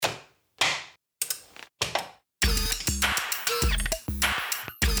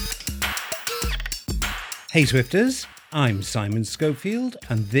Hey Zwifters, I'm Simon Schofield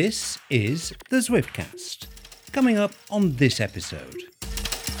and this is the Zwiftcast. Coming up on this episode,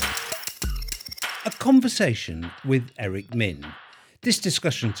 a conversation with Eric Min. This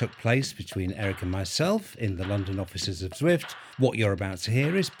discussion took place between Eric and myself in the London offices of Zwift. What you're about to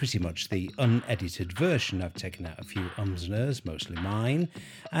hear is pretty much the unedited version. I've taken out a few ums and ers, mostly mine.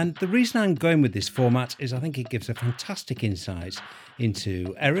 And the reason I'm going with this format is I think it gives a fantastic insight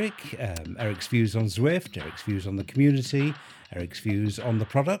into Eric, Eric's views on Zwift, Eric's views on the community, Eric's views on the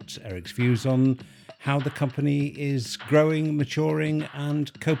product, Eric's views on how the company is growing, maturing,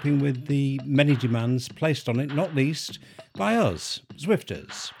 and coping with the many demands placed on it, not least by us,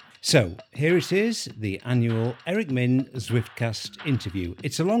 Zwifters. So here it is, the annual Eric Min Zwiftcast interview.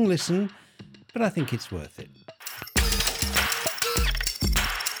 It's a long listen, but I think it's worth it.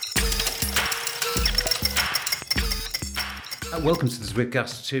 Welcome to the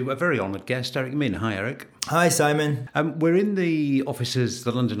Zwiftcast to a very honoured guest, Eric Min. Hi, Eric. Hi, Simon. We're in the offices,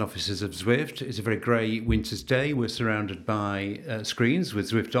 the London offices of Zwift. It's a very grey winter's day. We're surrounded by screens with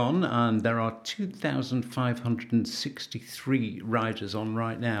Zwift on, and there are 2,563 riders on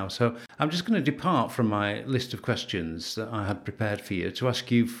right now. So I'm just going to depart from my list of questions that I had prepared for you to ask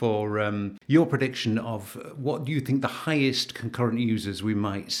you for your prediction of what do you think the highest concurrent users we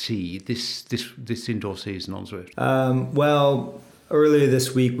might see this indoor season on Zwift? Earlier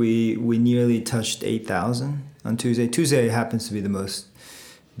this week, we nearly touched 8,000 on Tuesday. Tuesday happens to be the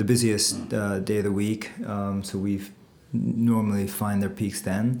busiest day of the week, so we normally find their peaks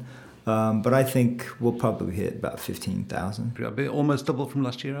then. But I think we'll probably hit about 15,000. Almost double from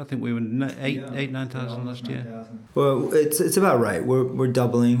last year. I think we were 9,000 last year. Well, it's about right. We're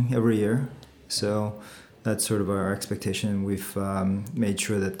doubling every year, so that's sort of our expectation. We've made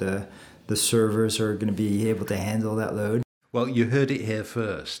sure that the servers are going to be able to handle that load. Well, you heard it here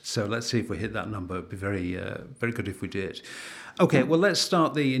first, so let's see if we hit that number. It'd be very, very good if we did. Okay, well, let's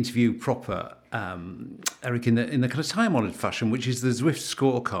start the interview proper, Eric, in the kind of time-honoured fashion, which is the Zwift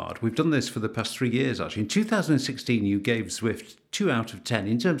scorecard. We've done this for the past 3 years, actually. In 2016, you gave Zwift 2 out of 10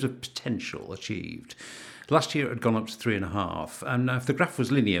 in terms of potential achieved. Last year, it had gone up to 3.5. And now, if the graph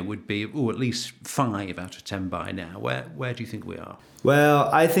was linear, would be at least 5 out of 10 by now. Where do you think we are? Well,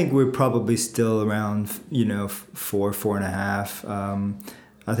 I think we're probably still around, 4.5.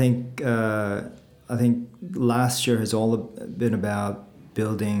 I think last year has all been about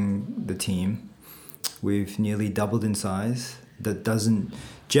building the team. We've nearly doubled in size.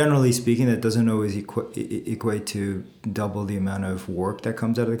 Generally speaking, that doesn't always equate to double the amount of work that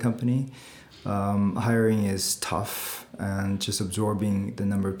comes out of the company. Hiring is tough, and just absorbing the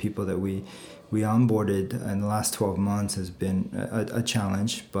number of people that we onboarded in the last 12 months has been a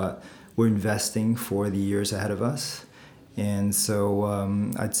challenge, but we're investing for the years ahead of us. And so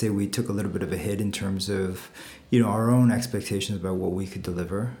I'd say we took a little bit of a hit in terms of our own expectations about what we could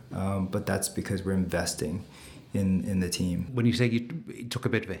deliver, but that's because we're investing in the team. When you say you took a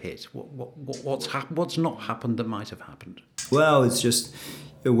bit of a hit, what's not happened that might have happened? Well, it's just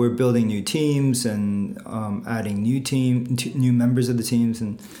we're building new teams and adding new members of the teams,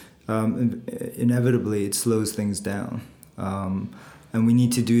 and inevitably it slows things down. And we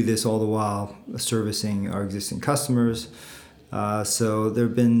need to do this all the while servicing our existing customers. So there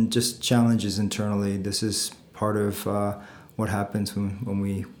have been just challenges internally. This is part of what happens when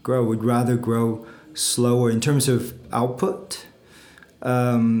we grow. We'd rather grow slower in terms of output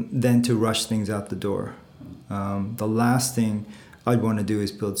than to rush things out the door. The last thing I'd want to do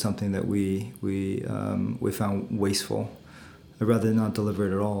is build something that we found wasteful. I'd rather not deliver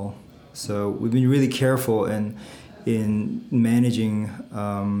it at all. So we've been really careful in managing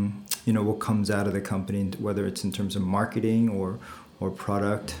what comes out of the company, whether it's in terms of marketing or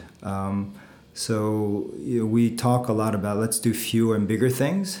product. We talk a lot about let's do fewer and bigger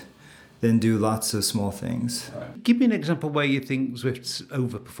things than do lots of small things. Give me an example where you think Zwift's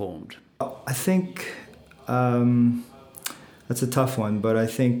overperformed. I think that's a tough one, but I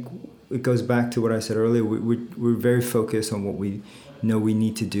think it goes back to what I said earlier. We're very focused on what we know we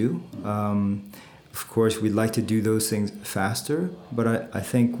need to do. Of course, we'd like to do those things faster, but I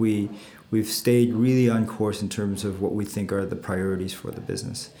think we've stayed really on course in terms of what we think are the priorities for the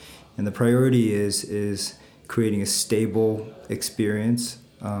business. And the priority is creating a stable experience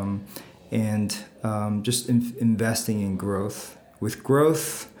and just investing in growth. With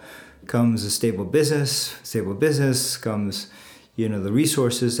growth comes a stable business. Stable business comes the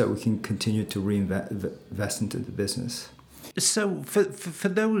resources that we can continue to reinvest into the business. So for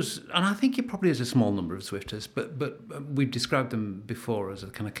those, and I think it probably is a small number of Zwifters, but we've described them before as a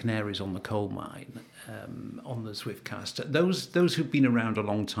kind of canaries on the coal mine on the Zwiftcast. Those who've been around a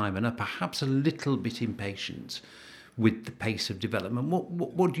long time and are perhaps a little bit impatient with the pace of development.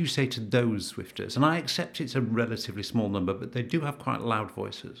 What do you say to those Zwifters? And I accept it's a relatively small number, but they do have quite loud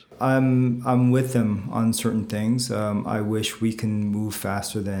voices. I'm with them on certain things. I wish we can move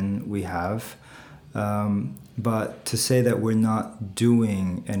faster than we have. But to say that we're not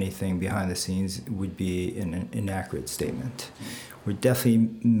doing anything behind the scenes would be an inaccurate statement. We're definitely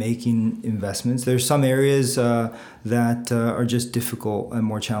making investments. There's some areas that are just difficult and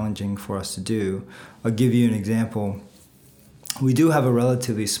more challenging for us to do. I'll give you an example. We do have a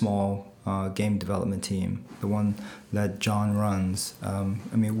relatively small game development team, the one that John runs.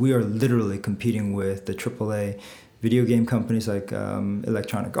 We are literally competing with the AAA video game companies like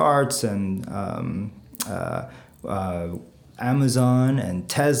Electronic Arts and Amazon and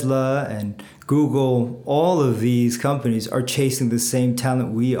Tesla and Google. All of these companies are chasing the same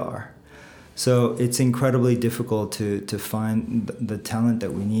talent we are. So it's incredibly difficult to find the talent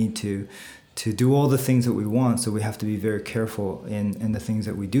that we need to do all the things that we want. So we have to be very careful in the things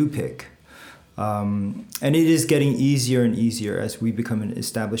that we do pick. And it is getting easier and easier as we become an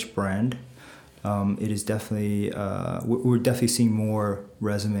established brand. It is definitely, we're definitely seeing more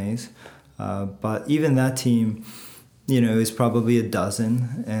resumes. But even that team, is probably a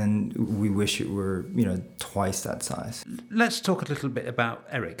dozen, and we wish it were, twice that size. Let's talk a little bit about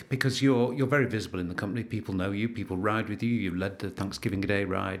Eric, because you're very visible in the company. People know you. People ride with you. You led the Thanksgiving Day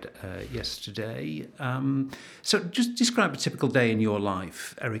ride yesterday. So just describe a typical day in your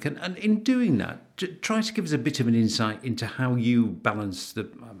life, Eric. And in doing that, try to give us a bit of an insight into how you balance the,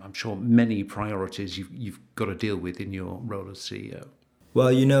 I'm sure, many priorities you've got to deal with in your role as CEO.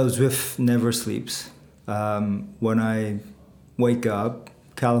 Well, Zwift never sleeps. When I wake up,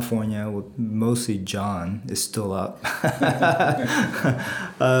 California, mostly John, is still up.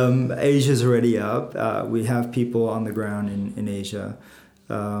 Asia's already up. We have people on the ground in Asia.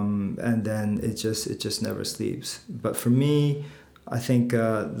 And then it just never sleeps. But for me, I think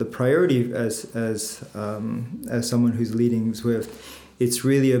the priority as someone who's leading Zwift, it's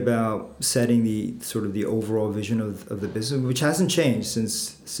really about setting the overall vision of the business, which hasn't changed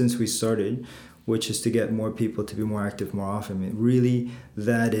since we started, which is to get more people to be more active more often. Really,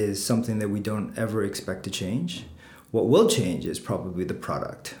 that is something that we don't ever expect to change. What will change is probably the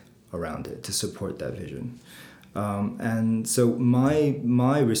product around it to support that vision. And so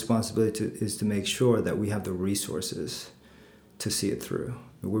my responsibility is to make sure that we have the resources to see it through.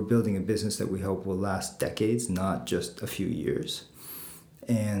 We're building a business that we hope will last decades, not just a few years.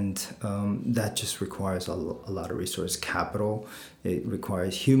 And that just requires a lot of resource capital. It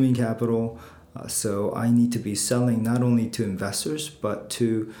requires human capital. So I need to be selling not only to investors, but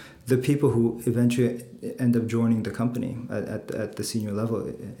to the people who eventually end up joining the company at the senior level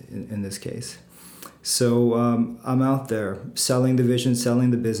in this case. So I'm out there selling the vision,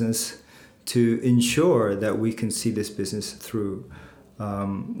 selling the business to ensure that we can see this business through,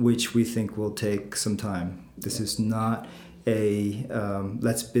 which we think will take some time. This is not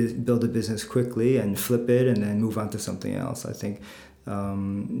let's build a business quickly and flip it and then move on to something else. I think,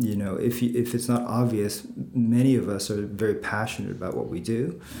 if it's not obvious, many of us are very passionate about what we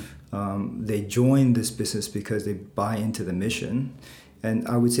do. They join this business because they buy into the mission. And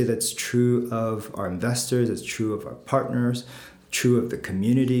I would say that's true of our investors, it's true of our partners, true of the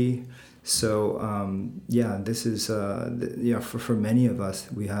community. So, this is, for many of us,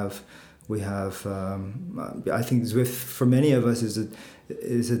 we have I think Zwift for many of us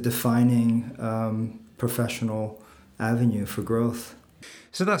is a defining professional avenue for growth.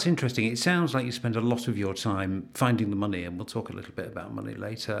 So that's interesting. It sounds like you spend a lot of your time finding the money, and we'll talk a little bit about money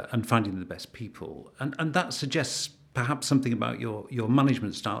later, and finding the best people. And that suggests perhaps something about your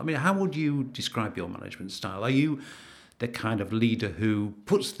management style. I mean, how would you describe your management style? Are you the kind of leader who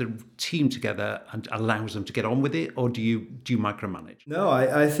puts the team together and allows them to get on with it, or do you micromanage? No,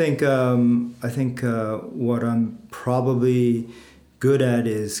 I think what I'm probably good at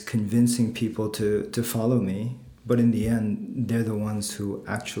is convincing people to follow me, but in the end, they're the ones who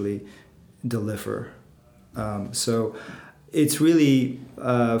actually deliver. So it's really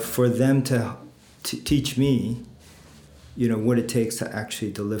for them to teach me, what it takes to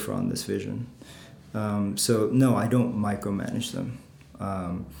actually deliver on this vision. So no, I don't micromanage them.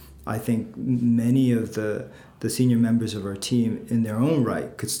 I think many of the senior members of our team in their own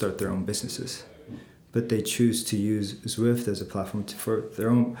right could start their own businesses, but they choose to use Zwift as a platform for their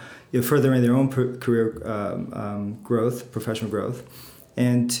own, furthering their own career growth, professional growth.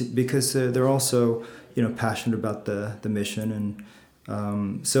 because they're also passionate about the mission,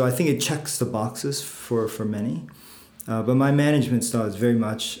 and so I think it checks the boxes for many. But my management style is very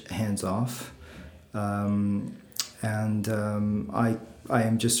much hands off, and I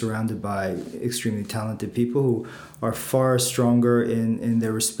am just surrounded by extremely talented people who are far stronger in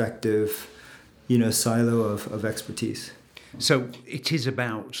their respective silo of expertise. So it is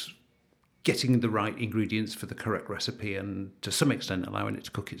about getting the right ingredients for the correct recipe and to some extent allowing it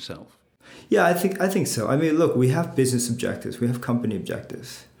to cook itself. Yeah, I think so. I mean, look, we have business objectives, we have company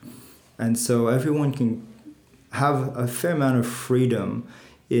objectives. And so everyone can have a fair amount of freedom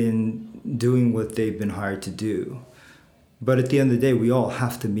in doing what they've been hired to do. But at the end of the day, we all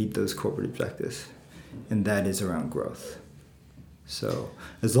have to meet those corporate objectives, and that is around growth. So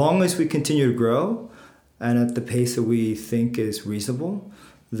as long as we continue to grow and at the pace that we think is reasonable,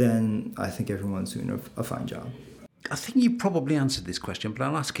 then I think everyone's doing a fine job. I think you probably answered this question, but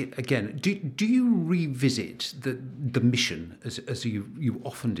I'll ask it again. Do you revisit the mission as you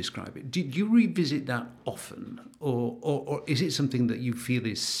often describe it? Do you revisit that often, or is it something that you feel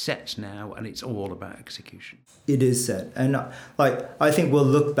is set now and it's all about execution? It is set, and I think we'll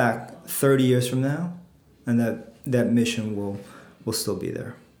look back 30 years from now, and that mission will still be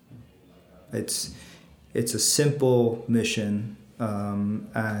there. It's a simple mission,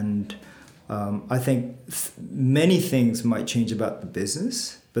 and I think many things might change about the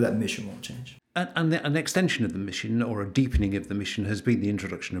business, but that mission won't change. And an extension of the mission, or a deepening of the mission, has been the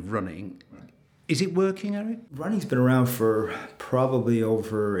introduction of running. Is it working, Eric? Running's been around for probably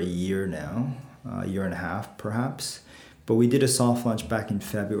over a year now, a year and a half perhaps. But we did a soft launch back in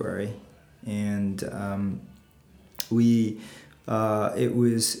February, and it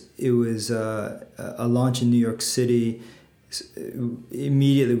was a launch in New York City.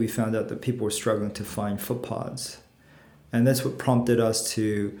 Immediately we found out that people were struggling to find foot pods, and that's what prompted us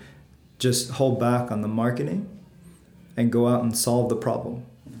to just hold back on the marketing and go out and solve the problem.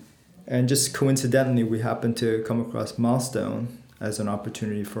 And just coincidentally, we happened to come across Milestone as an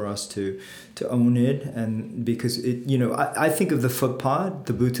opportunity for us to own it, and because I think of the foot pod,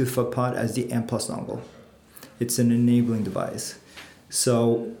 the Bluetooth foot pod, as the M+ dongle. It's an enabling device.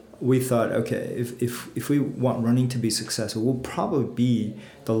 So we thought, okay, if we want running to be successful, we'll probably be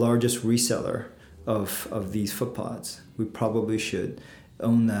the largest reseller of these foot pods. We probably should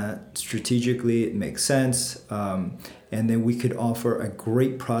own that strategically. It makes sense. And then we could offer a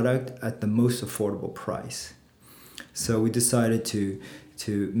great product at the most affordable price. So we decided to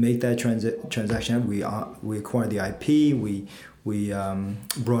make that transaction. We acquired the IP. We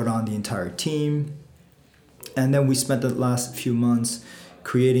brought on the entire team. And then we spent the last few months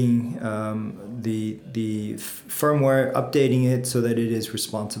creating the firmware, updating it so that it is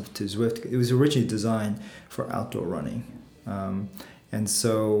responsive to Zwift. It was originally designed for outdoor running. And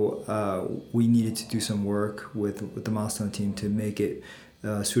so we needed to do some work with the Milestone team to make it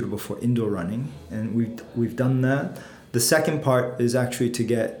suitable for indoor running. And we've done that. The second part is actually to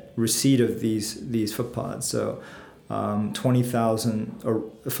get receipt of these foot pods. So 20,000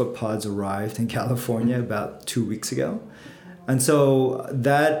 foot pods arrived in California about 2 weeks ago. And so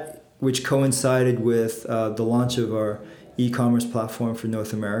that, which coincided with the launch of our e-commerce platform for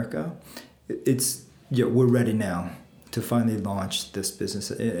North America, we're ready now to finally launch this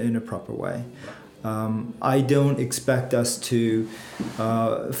business in a proper way. I don't expect us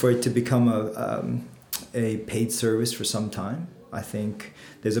for it to become a paid service for some time. I think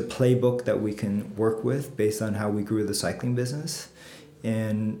there's a playbook that we can work with based on how we grew the cycling business,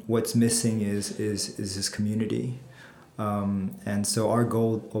 and what's missing is this community. And so our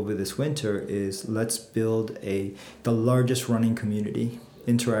goal over this winter is let's build the largest running community,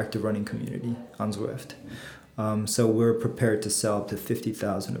 interactive running community on Zwift. So we're prepared to sell up to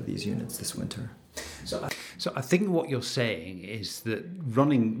 50,000 of these units this winter. So I think what you're saying is that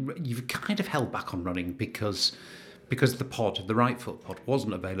running, you've kind of held back on running because the right foot pod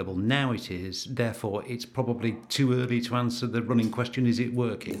wasn't available. Now it is. Therefore, it's probably too early to answer the running question. Is it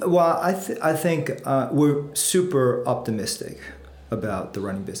working? Well, I think we're super optimistic about the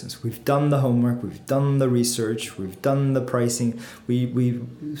running business. We've done the homework. We've done the research. We've done the pricing. We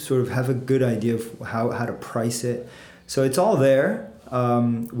sort of have a good idea of how to price it. So it's all there.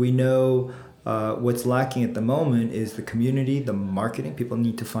 We know what's lacking at the moment is the community, the marketing. People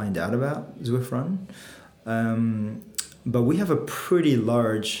need to find out about Zwift Run. But we have a pretty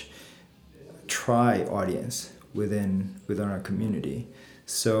large try audience within our community.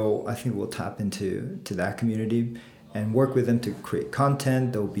 So I think we'll tap into that community and work with them to create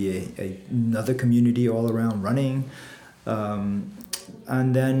content. There'll be another community all around running.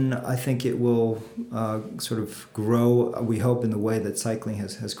 And then I think it will sort of grow, we hope, in the way that cycling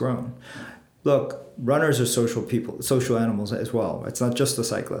has grown. Look, runners are social people, social animals as well. It's not just the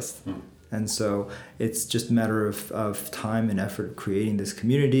cyclist. And so it's just a matter of time and effort of creating this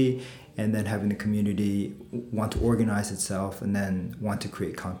community, and then having the community want to organize itself and then want to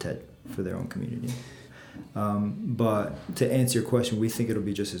create content for their own community. But to answer your question, we think it'll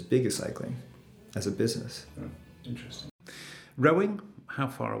be just as big as cycling as a business. Interesting. Rowing, how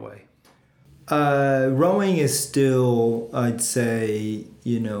far away? Rowing is still, I'd say,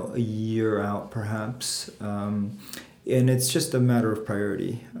 a year out perhaps. And it's just a matter of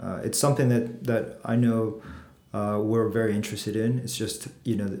priority. It's something that I know we're very interested in. It's just,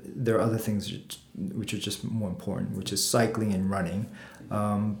 there are other things which are just more important, which is cycling and running.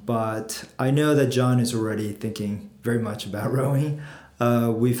 But I know that John is already thinking very much about rowing.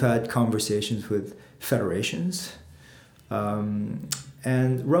 We've had conversations with federations.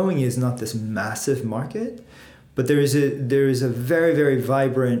 And rowing is not this massive market, but there is a very, very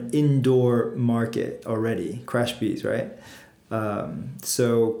vibrant indoor market already, crash bees, right?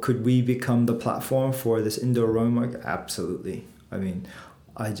 So could we become the platform for this indoor rowing market? Absolutely. I mean,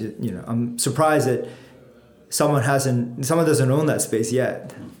 I'm surprised that someone doesn't own that space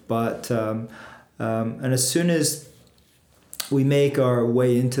yet. But and as soon as we make our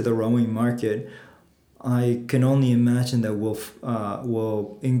way into the rowing market, I can only imagine that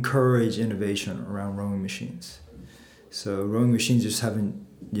we'll encourage innovation around rowing machines. So rowing machines just haven't,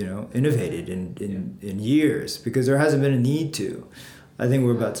 innovated in years because there hasn't been a need to. I think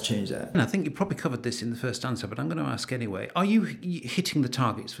we're about to change that. And I think you probably covered this in the first answer, but I'm going to ask anyway. Are you hitting the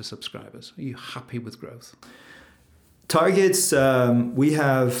targets for subscribers? Are you happy with growth? Targets, we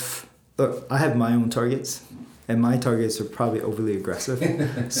have... Look, I have my own targets, and my targets are probably overly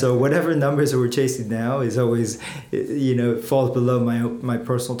aggressive. So whatever numbers that we're chasing now is always, falls below my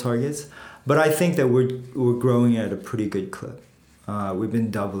personal targets. But I think that we're growing at a pretty good clip. We've been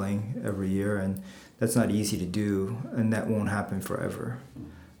doubling every year, and that's not easy to do, and that won't happen forever.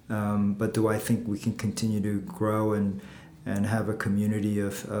 But do I think we can continue to grow and have a community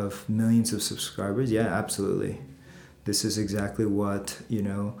of millions of subscribers? Yeah, absolutely. This is exactly what,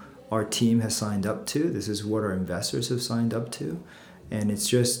 our team has signed up to. This is what our investors have signed up to. And it's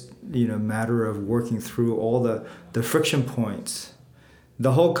just, a matter of working through all the friction points.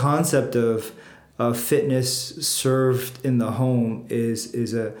 The whole concept of fitness served in the home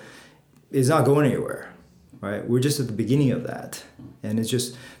is not going anywhere, right? We're just at the beginning of that. And it's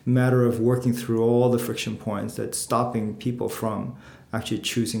just a matter of working through all the friction points that's stopping people from actually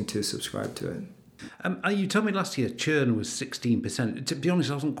choosing to subscribe to it. You told me last year churn was 16%. To be honest,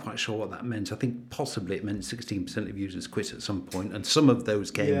 I wasn't quite sure what that meant. I think possibly it meant 16% of users quit at some point, and some of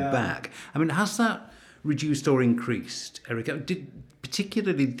those came back. I mean, has that reduced or increased, Eric?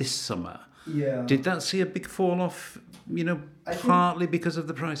 Particularly this summer, did that see a big fall off, partly because of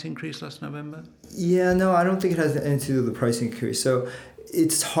the price increase last November? Yeah, no, I don't think it has anything to do with the price increase. So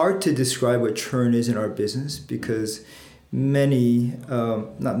it's hard to describe what churn is in our business because many,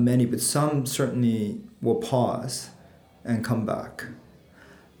 not many, but some certainly will pause and come back.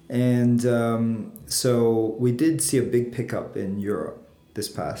 And so we did see a big pickup in Europe this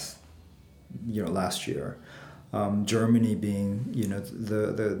past, last year. Germany being,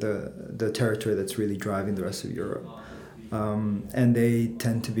 the territory that's really driving the rest of Europe. And they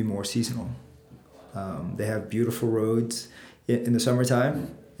tend to be more seasonal. They have beautiful roads in the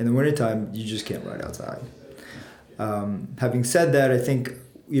summertime. In the wintertime, you just can't ride outside. Having said that, I think,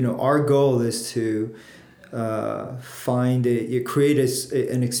 our goal is to create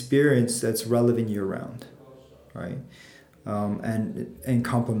an experience that's relevant year-round, right? And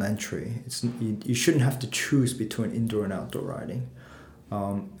complementary. You shouldn't have to choose between indoor and outdoor riding.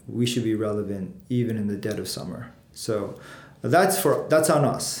 We should be relevant even in the dead of summer. So that's on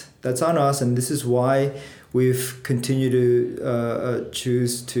us. That's on us, and this is why we've continued to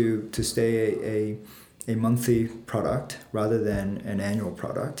choose to stay a monthly product rather than an annual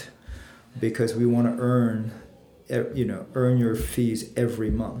product, because we want to earn your fees every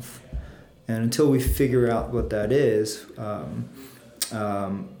month. And until we figure out what that is,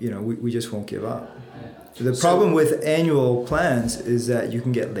 we just won't give up. The problem with annual plans is that you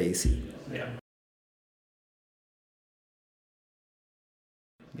can get lazy.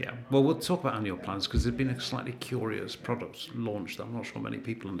 Yeah, well, we'll talk about annual plans because there's been a slightly curious product launched that I'm not sure many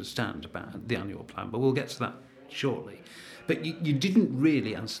people understand about the annual plan, but we'll get to that shortly. But you didn't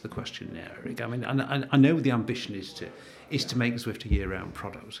really answer the question there, Eric. I mean, I know the ambition is to make Zwift a year-round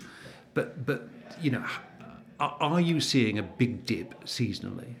product, but are you seeing a big dip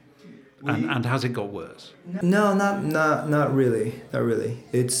seasonally? And has it got worse? No, not really. Not really.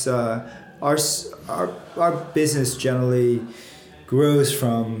 It's our business generally grows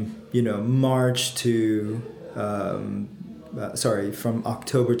from March to from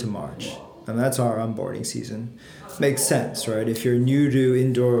October to March, and that's our onboarding season. Makes sense, right? If you're new to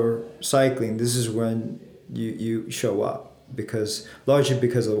indoor cycling, this is when you show up, largely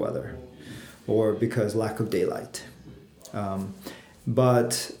because of the weather or because lack of daylight.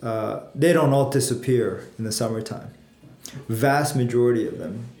 But they don't all disappear in the summertime. Vast majority of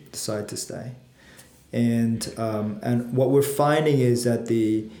them decide to stay, and what we're finding is that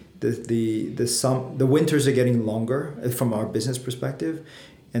the winters are getting longer from our business perspective,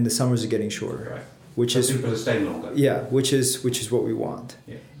 and the summers are getting shorter. Right. Which is people are staying longer. Yeah, which is what we want.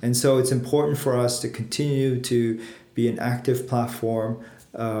 Yeah. And so it's important for us to continue to be an active platform.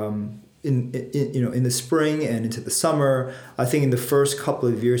 In the spring and into the summer. I think in the first couple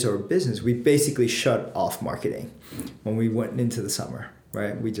of years of our business, we basically shut off marketing when we went into the summer,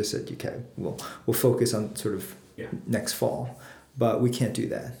 right? We just said, okay, we'll focus on sort of next fall, but we can't do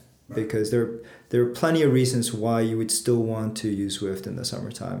that because there are plenty of reasons why you would still want to use Zwift in the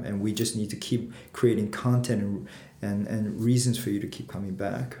summertime, and we just need to keep creating content and reasons for you to keep coming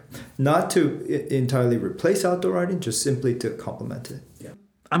back. Not to entirely replace outdoor riding, just simply to complement it. Yeah.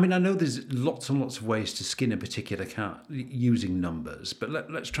 I mean, I know there's lots and lots of ways to skin a particular cat using numbers, but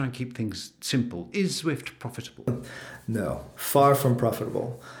let's try and keep things simple. Is Zwift profitable? No, far from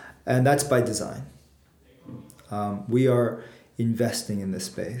profitable. And that's by design. We are investing in this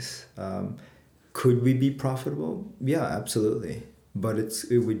space. Could we be profitable? Yeah, absolutely. But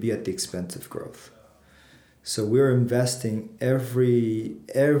it would be at the expense of growth. So we're investing every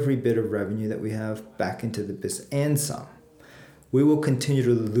bit of revenue that we have back into the business and some. We will continue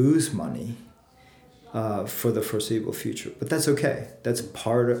to lose money for the foreseeable future, but that's okay. That's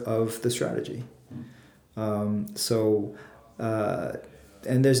part of the strategy. And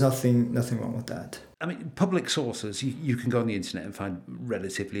there's nothing wrong with that. I mean, public sources, you can go on the internet and find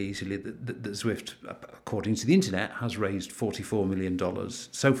relatively easily that Zwift, according to the internet, has raised $44 million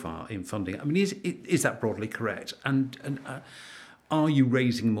so far in funding. I mean, is that broadly correct? And are you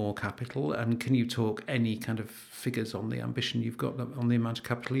raising more capital? And can you talk any kind of figures on the ambition you've got, on the amount of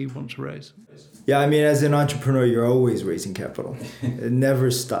capital you want to raise? Yeah, I mean, as an entrepreneur, you're always raising capital. It never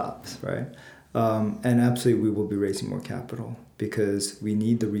stops, right? And absolutely, we will be raising more capital because we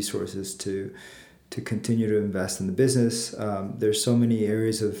need the resources to continue to invest in the business. There's so many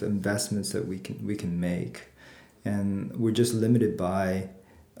areas of investments that we can make, and we're just limited by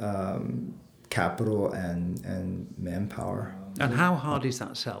capital and manpower. And how hard is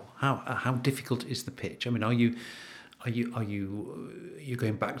that sell? How difficult is the pitch? I mean, are you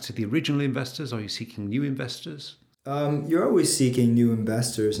going back to the original investors? Are you seeking new investors? You're always seeking new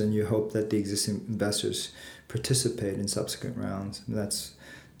investors, and you hope that the existing investors participate in subsequent rounds. And that's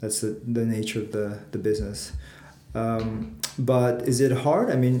the nature of the business. But is it hard?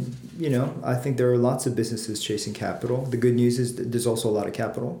 I mean, I think there are lots of businesses chasing capital. The good news is that there's also a lot of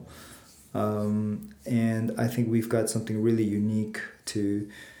capital. And I think we've got something really unique to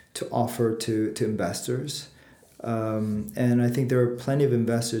offer to investors. And I think there are plenty of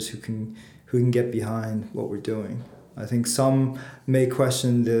investors who can get behind what we're doing. I think some may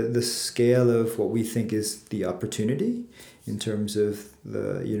question the scale of what we think is the opportunity in terms of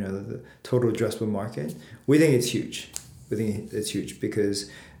the total addressable market. We think it's huge. We think it's huge because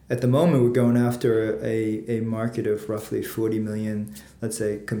at the moment we're going after a market of roughly 40 million, let's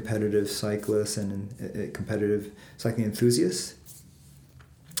say, competitive cyclists and competitive cycling enthusiasts.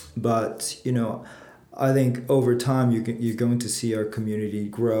 But I think over time you're going to see our community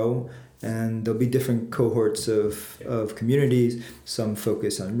grow, and there'll be different cohorts of communities. Some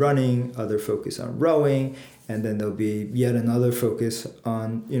focus on running, other focus on rowing, and then there'll be yet another focus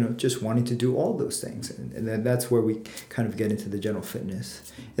on just wanting to do all those things, and then that's where we kind of get into the general fitness.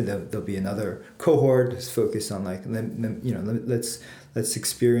 And there'll be another cohort that's focused on let's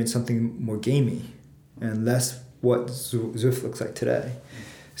experience something more gamey and less what Zwift looks like today.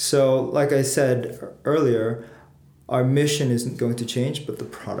 So, like I said earlier, our mission isn't going to change, but the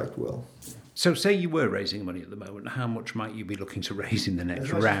product will. So say you were raising money at the moment, how much might you be looking to raise in the next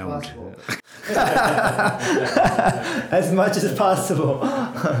round? As much as possible.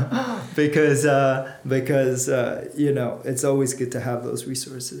 because it's always good to have those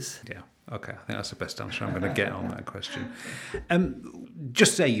resources. Yeah. Okay, I think that's the best answer I'm going to get on that question.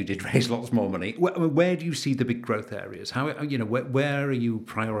 Just say you did raise lots more money. Where do you see the big growth areas? Where are you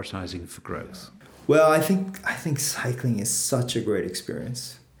prioritizing for growth? Well, I think cycling is such a great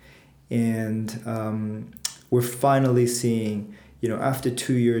experience, and we're finally seeing after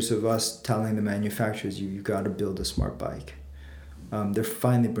 2 years of us telling the manufacturers, you got to build a smart bike, they're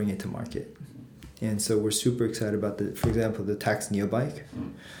finally bringing it to market. And so we're super excited about for example, the Tax Neo bike.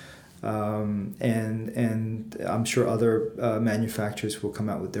 And I'm sure other manufacturers will come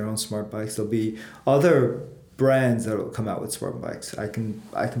out with their own smart bikes. There'll be other brands that will come out with smart bikes. I can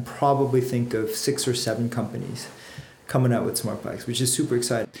probably think of 6 or 7 companies coming out with smart bikes, which is super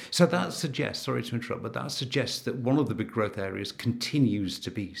exciting. So that suggests, sorry to interrupt, but that suggests that one of the big growth areas continues to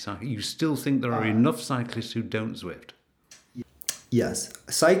be cycling. You still think there are enough cyclists who don't Zwift? Yes.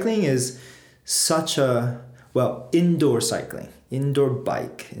 Cycling is such indoor cycling, indoor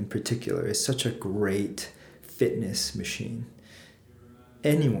bike in particular, is such a great fitness machine.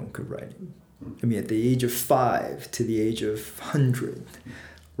 Anyone could ride it. I mean, at the age of 5 to the age of 100,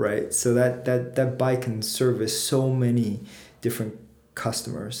 right? So that bike can service so many different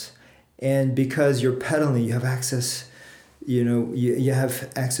customers. And because you're pedaling, you have access, you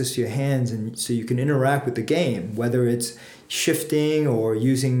have access to your hands, and so you can interact with the game, whether it's shifting or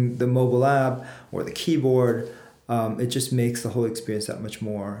using the mobile app or the keyboard. It just makes the whole experience that much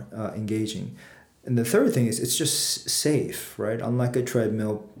more engaging. And the third thing is it's just safe, right? Unlike a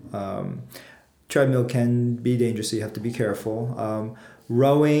treadmill, treadmill can be dangerous, so you have to be careful.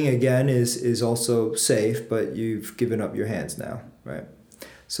 Rowing, again, is also safe, but you've given up your hands now, right?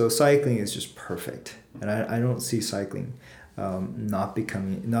 So cycling is just perfect. And I don't see cycling not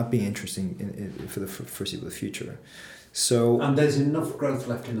being interesting for the foreseeable future. And there's enough growth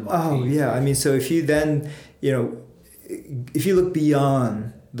left in the market. Oh, yeah. I mean, so if you then, if you look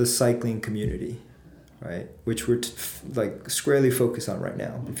beyond the cycling community, right, which we're squarely focused on right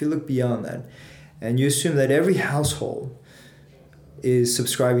now, if you look beyond that and you assume that every household is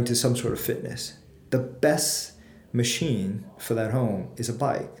subscribing to some sort of fitness, the best machine for that home is a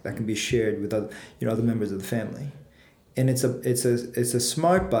bike that can be shared with other members of the family. And it's a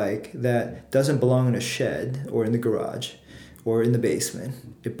smart bike that doesn't belong in a shed or in the garage or in the basement.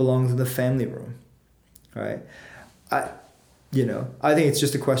 It belongs in the family room, right? I think it's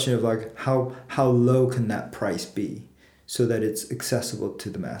just a question of how low can that price be so that it's accessible to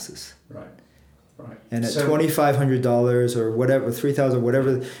the masses. Right. And at $2,500 or whatever, $3,000,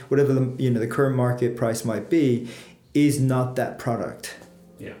 whatever the current market price might be, is not that product.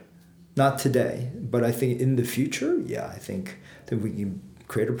 Yeah. Not today, but I think in the future, I think that we can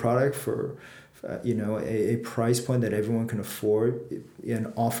create a product for a price point that everyone can afford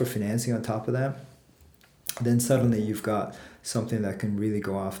and offer financing on top of that. Then suddenly you've got something that can really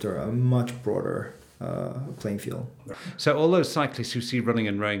go after a much broader playing field. So all those cyclists who see running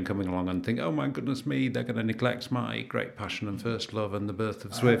and rowing coming along and think, oh my goodness me, they're going to neglect my great passion and first love and the birth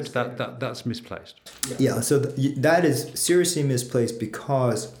of Zwift, that's misplaced. Yeah, so that is seriously misplaced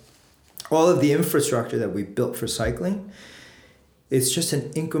because all of the infrastructure that we built for cycling, it's just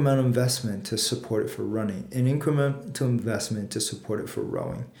an incremental investment to support it for running, an incremental investment to support it for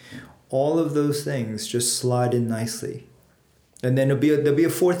rowing. All of those things just slide in nicely. And then there'll be a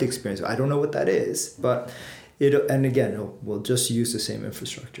fourth experience. I don't know what that is, but we'll just use the same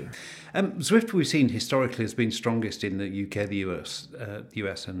infrastructure. Zwift, we've seen historically has been strongest in the UK, the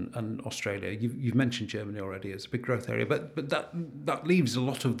US and Australia. You've mentioned Germany already as a big growth area, but that leaves a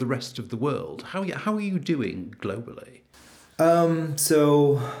lot of the rest of the world. How are you doing globally?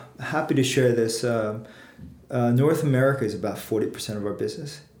 So happy to share this. North America is about 40% of our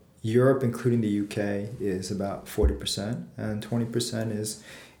business. Europe, including the UK, is about 40%, and 20% is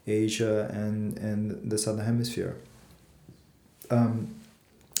Asia and the Southern Hemisphere.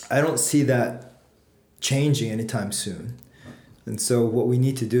 I don't see that changing anytime soon. And so what we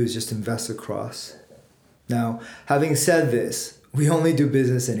need to do is just invest across. Now, having said this, we only do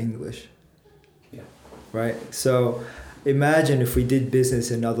business in English. Yeah. Right? So imagine if we did business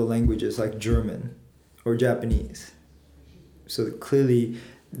in other languages like German or Japanese. So clearly,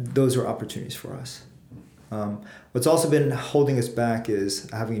 those are opportunities for us. What's also been holding us back is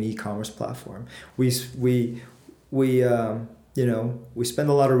having an e-commerce platform. We spend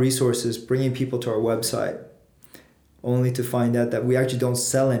a lot of resources bringing people to our website, only to find out that we actually don't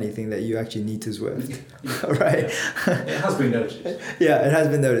sell anything that you actually need to Zwift. Right? It has been noticed. Yeah, it has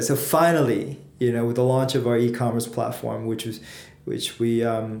been noticed. So finally, with the launch of our e-commerce platform, which we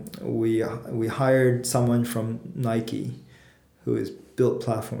hired someone from Nike, who has built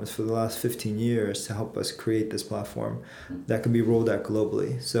platforms for the last 15 years to help us create this platform that can be rolled out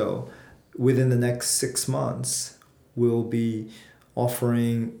globally. So within the next 6 months, we'll be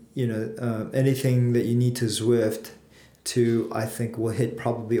offering anything that you need to Zwift to, I think we'll hit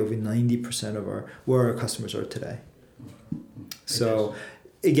probably over 90% of where our customers are today. So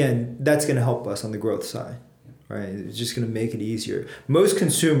again, that's going to help us on the growth side, right? It's just going to make it easier. Most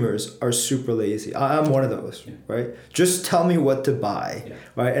consumers are super lazy. I'm one of those, right? Just tell me what to buy,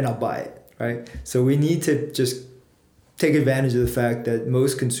 right? And I'll buy it, right? So we need to just take advantage of the fact that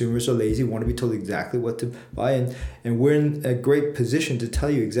most consumers are lazy, want to be told exactly what to buy, and we're in a great position to tell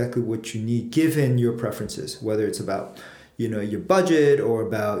you exactly what you need given your preferences, whether it's about your budget or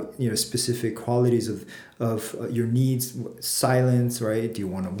about specific qualities of your needs, silence, right? Do you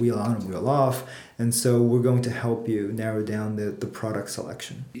want to wheel on and wheel off? And so we're going to help you narrow down the product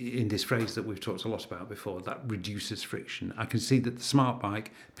selection. In this phrase that we've talked a lot about before, that reduces friction. I can see that the smart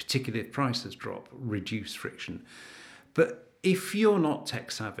bike, particularly if prices drop, reduce friction. But if you're not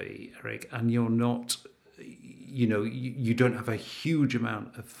tech savvy, Eric, and you're not, you don't have a huge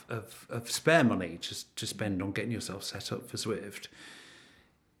amount of spare money to spend on getting yourself set up for Zwift,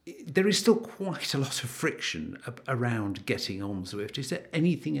 there is still quite a lot of friction around getting on Zwift. Is there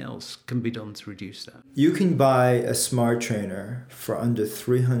anything else can be done to reduce that? You can buy a smart trainer for under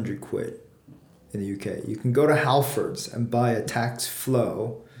 300 quid in the UK. You can go to Halfords and buy a Tax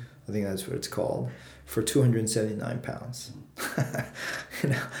Flow, I think that's what it's called, for £279.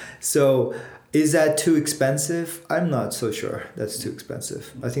 So is that too expensive? I'm not so sure that's too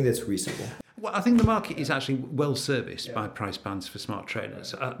expensive. I think that's reasonable. Well, I think the market is actually well serviced by price bands for smart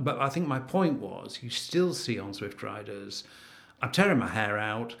trainers. But I think my point was, you still see on Zwift riders, I'm tearing my hair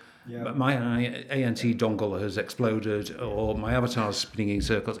out, but my ANT dongle has exploded, or my avatar's spinning in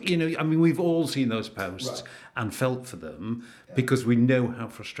circles. We've all seen those posts and felt for them because we know how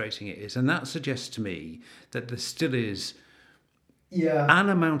frustrating it is. And that suggests to me that there still is an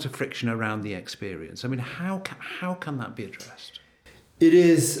amount of friction around the experience. I mean, how can that be addressed? It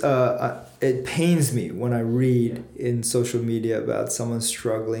is. It pains me when I read in social media about someone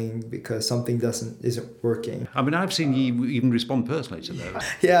struggling because something isn't working. I mean, I've seen you even respond personally to those.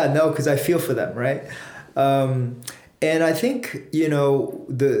 Because I feel for them, right? And I think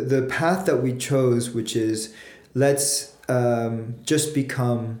the path that we chose, which is let's just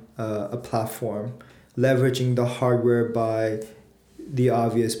become a platform, leveraging the hardware by the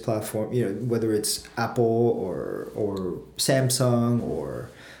obvious platform, whether it's Apple or Samsung or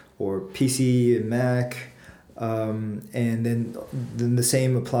PC and Mac, and then the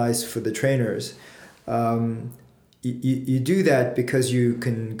same applies for the trainers. You do that because you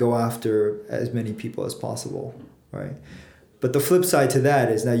can go after as many people as possible, right? But the flip side to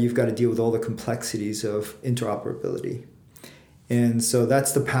that is now you've got to deal with all the complexities of interoperability. And so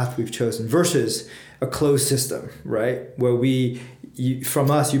that's the path we've chosen versus a closed system, right? Where from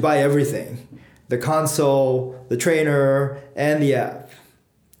us, you buy everything, the console, the trainer, and the app.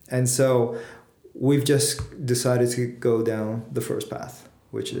 And so we've just decided to go down the first path,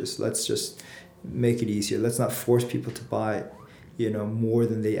 which is let's just make it easier. Let's not force people to buy, more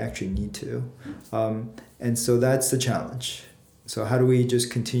than they actually need to. And so that's the challenge. So how do we just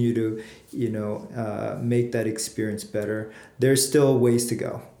continue to, make that experience better? There's still ways to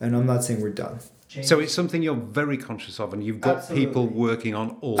go, and I'm not saying we're done. So it's something you're very conscious of, and you've got people working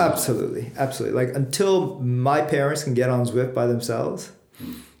on all Absolutely. Like until my parents can get on Zwift by themselves,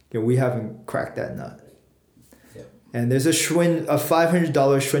 we haven't cracked that nut. Yeah. And there's a $500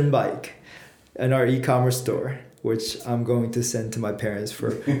 Schwinn bike in our e-commerce store, which I'm going to send to my parents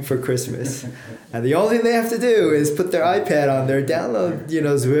for Christmas. And the only thing they have to do is put their iPad on there, download,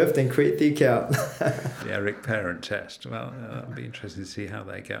 Zwift, and create the account. The Eric parent test. Well, that'll be interesting to see how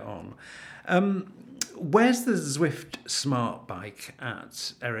they get on. Where's the Zwift smart bike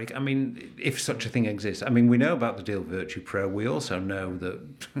at, Eric? I mean, if such a thing exists. I mean, we know about the Deal Virtue Pro. We also know that,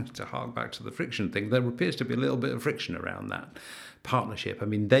 to hark back to the friction thing, there appears to be a little bit of friction around that partnership. I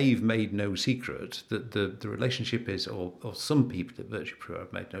mean, they've made no secret that the relationship is, or some people at Virtue Pro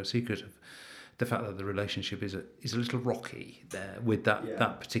have made no secret of the fact that the relationship is a little rocky there with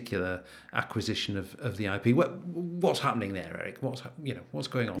that particular acquisition of the IP. What's happening there, Eric? What's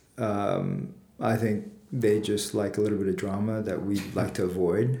going on? I think they just like a little bit of drama that we like to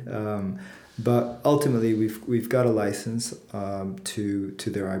avoid. But ultimately, we've got a license to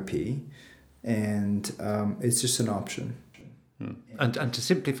their IP, and it's just an option. And to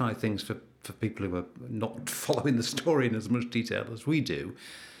simplify things for people who are not following the story in as much detail as we do,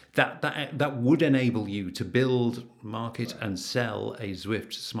 that would enable you to build, market, and sell a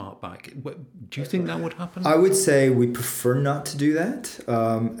Zwift smart bike. Do you think that would happen? I would say we prefer not to do that.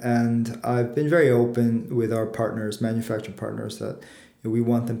 And I've been very open with our partners, manufacturing partners, that we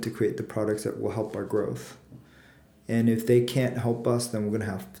want them to create the products that will help our growth. And if they can't help us, then we're going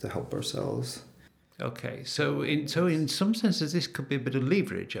to have to help ourselves. Okay, so in some senses, this could be a bit of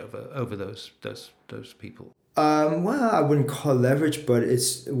leverage over those people. Well, I wouldn't call it leverage, but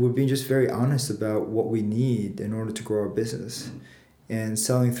we're being just very honest about what we need in order to grow our business. And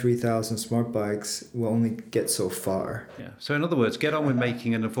selling 3,000 smart bikes will only get so far. Yeah. So in other words, get on with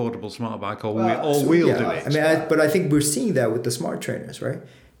making an affordable smart bike, or we'll do it. I mean, but I think we're seeing that with the smart trainers, right?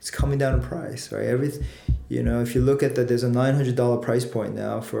 It's coming down in price, right? If you look at that, there's a $900 price point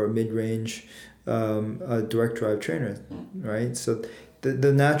now for a mid-range direct drive trainer, right? So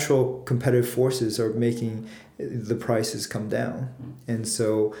the natural competitive forces are making the prices come down, and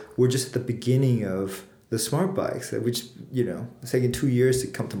so we're just at the beginning of the smart bikes, which, it's taking 2 years to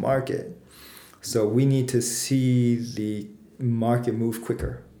come to market. So we need to see the market move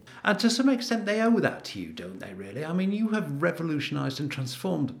quicker. And to some extent, they owe that to you, don't they, really? I mean, you have revolutionised and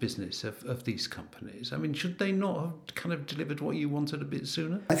transformed the business of these companies. I mean, should they not have kind of delivered what you wanted a bit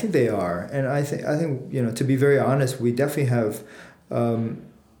sooner? I think they are. And I think to be very honest, we definitely have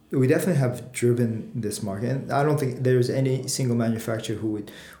driven this market. And I don't think there's any single manufacturer who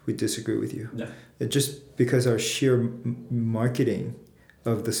would disagree with you. No. Just because our sheer marketing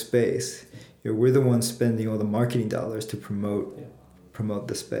of the space, we're the ones spending all the marketing dollars to promote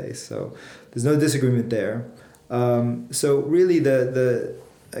the space. So there's no disagreement there. So really, the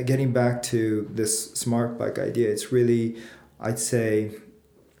getting back to this smart bike idea, it's really, I'd say,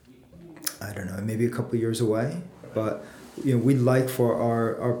 I don't know, maybe a couple of years away, but we'd like for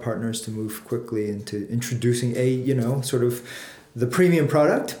our partners to move quickly into introducing sort of the premium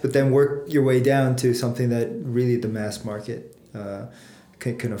product, but then work your way down to something that really the mass market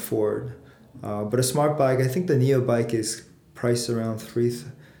can afford. But a smart bike, I think the Neo bike is priced around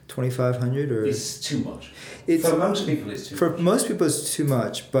 $2,500 or. It's too much. For most people, it's too much. For most people, it's too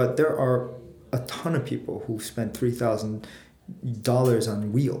much, but there are a ton of people who spend $3,000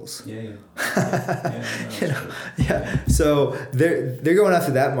 on wheels. So they're going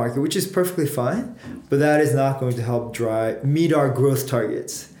after that market, which is perfectly fine, but that is not going to help meet our growth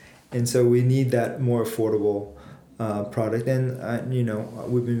targets, and so we need that more affordable product. And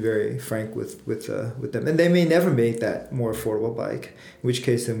we've been very frank with them, and they may never make that more affordable bike, in which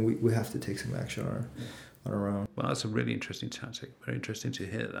case then we have to take some action on our own. Well, that's a really interesting tactic. Very interesting to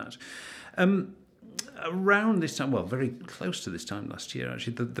hear that. Around this time, well, very close to this time last year,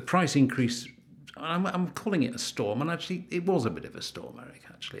 actually, the price increase, I'm calling it a storm, and actually it was a bit of a storm, Eric,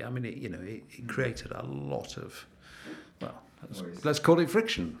 actually. I mean, it created a lot of, well, let's call it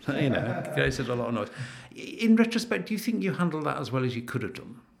friction, it created a lot of noise. In retrospect, do you think you handled that as well as you could have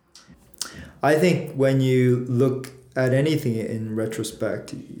done? I think when you look at anything in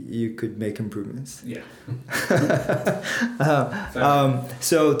retrospect, you could make improvements. Yeah.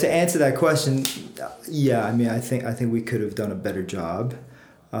 So to answer that question, I mean, I think we could have done a better job.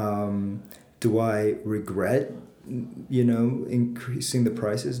 Do I regret, increasing the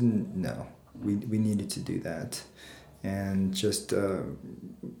prices? No, we needed to do that, and just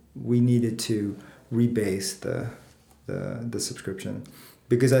we needed to rebase the subscription,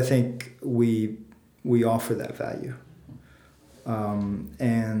 because I think we offer that value.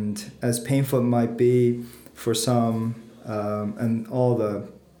 And as painful it might be for some, and all the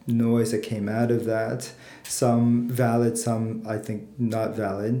noise that came out of that, some valid, some I think not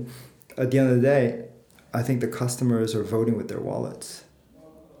valid, at the end of the day, I think the customers are voting with their wallets.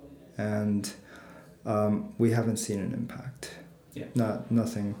 And we haven't seen an impact. Yeah.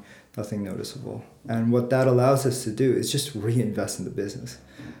 Nothing noticeable. And what that allows us to do is just reinvest in the business.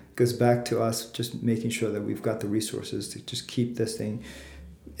 It goes back to us just making sure that we've got the resources to just keep this thing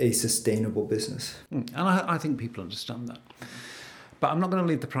a sustainable business. And I think people understand that. But I'm not going to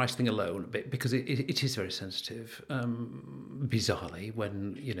leave the price thing alone a bit, because it is very sensitive. Bizarrely,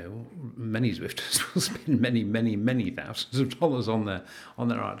 when many Zwifters will spend many thousands of dollars on their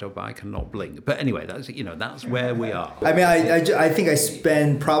outdoor bike and not blink. But anyway, that's where we are. I mean, I think I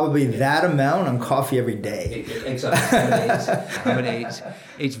spend probably that amount on coffee every day. Exactly. I mean,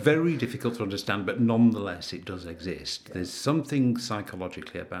 it's very difficult to understand, but nonetheless, it does exist. There's something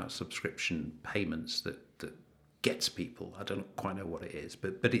psychologically about subscription payments that gets people. I don't quite know what it is,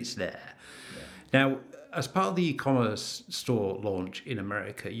 but it's there. Yeah. Now, as part of the e-commerce store launch in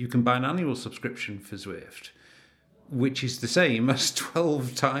America, you can buy an annual subscription for Zwift, which is the same as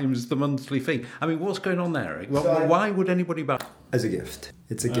 12 times the monthly fee. I mean, what's going on there, Eric? Why would anybody buy? As a gift.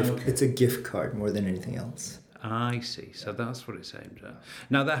 It's a gift. Okay. It's a gift card more than anything else. I see. So that's what it's aimed at.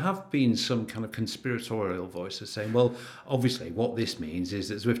 Now, there have been some kind of conspiratorial voices saying, well, obviously what this means is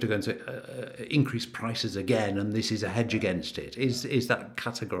that Zwift are going to increase prices again, and this is a hedge against it. Is that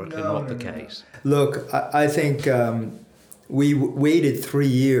categorically not the case? Look, I think we waited 3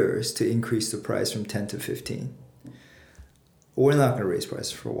 years to increase the price from 10 to 15. We're not going to raise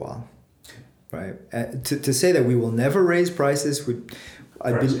prices for a while. right? To say that we will never raise prices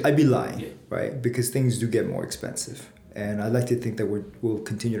I'd be lying, right? Because things do get more expensive, and I'd like to think that we'll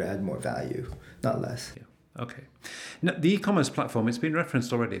continue to add more value, not less. Yeah. Okay. Now, the e-commerce platform, it's been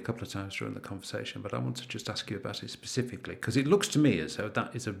referenced already a couple of times during the conversation, but I want to just ask you about it specifically, because it looks to me as though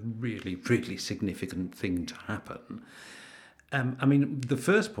that is a really, really significant thing to happen. I mean, the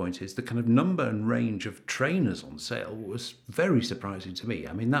first point is the kind of number and range of trainers on sale was very surprising to me.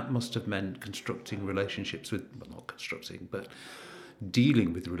 I mean, that must have meant constructing relationships with, well, not constructing, but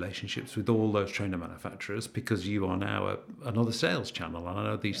dealing with relationships with all those trainer manufacturers, because you are now another sales channel, and I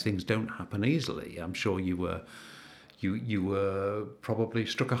know these things don't happen easily. I'm sure you were probably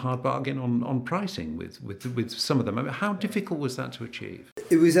struck a hard bargain on pricing with some of them. I mean, how difficult was that to achieve?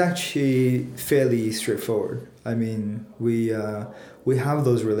 It was actually fairly straightforward. I mean, we have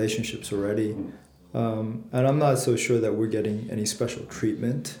those relationships already, and I'm not so sure that we're getting any special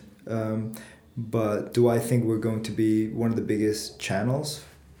treatment. But do I think we're going to be one of the biggest channels,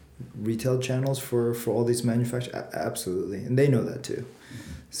 retail channels for all these manufacturers? Absolutely, and they know that too.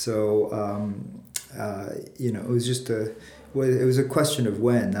 So it was just it was a question of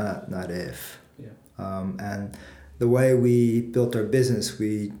when, not if. Yeah. And the way we built our business,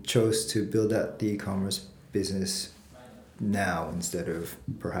 we chose to build out the e-commerce business now instead of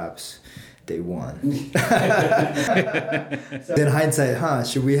perhaps day one. In hindsight,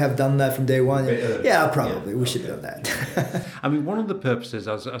 should we have done that from day one? Yeah, probably. We should have done that. I mean, one of the purposes,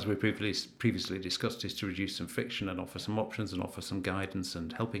 as we previously discussed, is to reduce some friction and offer some options and offer some guidance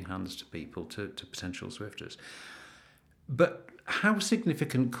and helping hands to people, to potential Zwifters. But how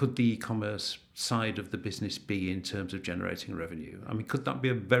significant could the e-commerce side of the business be in terms of generating revenue? I mean, could that be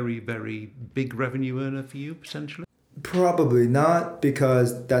a very, very big revenue earner for you, potentially? Probably not,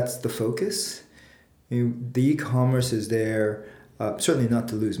 because that's the focus. I mean, the e-commerce is there, certainly not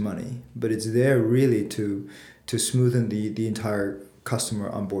to lose money, but it's there really to smoothen the entire customer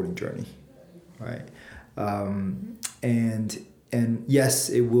onboarding journey, right? And yes,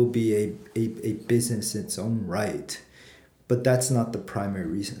 it will be a business in its own right, but that's not the primary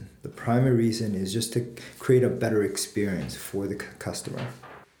reason. The primary reason is just to create a better experience for the customer.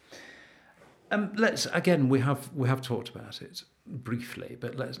 We have talked about it briefly,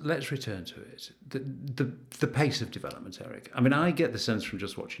 but let's return to it. The pace of development, Eric. I mean, I get the sense from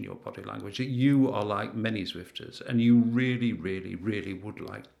just watching your body language that you are like many Zwifters, and you really, really, really would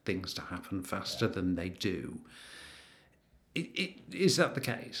like things to happen faster than they do. Is that the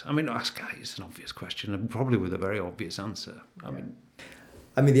case? I mean, it's an obvious question, and probably with a very obvious answer. I mean,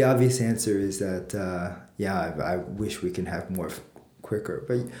 the obvious answer is that I wish we can have more quicker,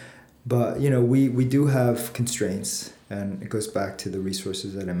 but we do have constraints, and it goes back to the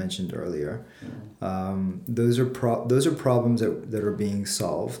resources that I mentioned earlier. Those are problems that are being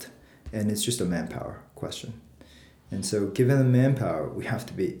solved, and it's just a manpower question. And so, given the manpower, we have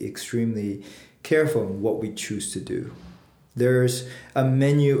to be extremely careful in what we choose to do. There's a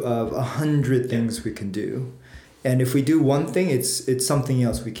menu of 100 things we can do, and if we do one thing, it's something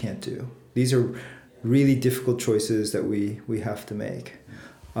else we can't do. These are really difficult choices that we have to make.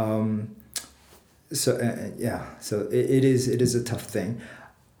 So it is a tough thing.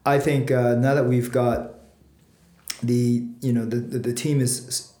 I think now that we've got the team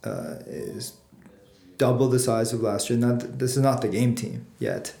is double the size of last year. This is not the game team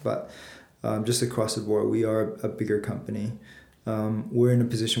yet, but just across the board, we are a bigger company. We're in a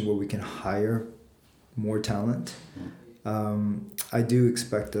position where we can hire more talent. I do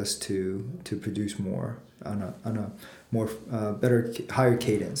expect us to produce more on a more better, higher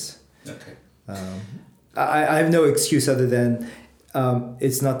cadence. Okay. I have no excuse other than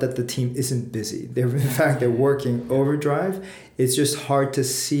it's not that the team isn't busy. They're working overdrive. It's just hard to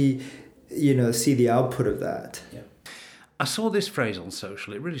see the output of that. Yeah. I saw this phrase on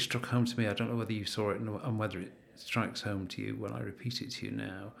social. It really struck home to me. I don't know whether you saw it and whether it strikes home to you when I repeat it to you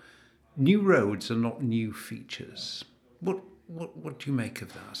now. New roads are not new features. What do you make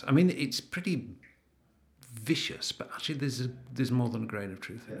of that? I mean, it's pretty vicious, but actually there's more than a grain of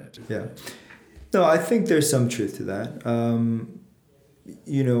truth in it. Yeah. No, I think there's some truth to that.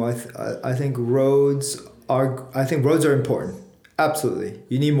 I think roads are important. Absolutely.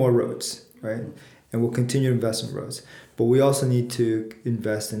 You need more roads, right? And we'll continue to invest in roads. But we also need to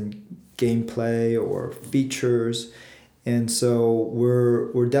invest in gameplay or features. And so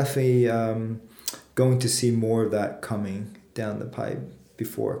we're definitely going to see more of that coming down the pipe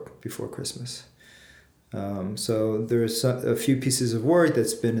before Christmas. So there's a few pieces of work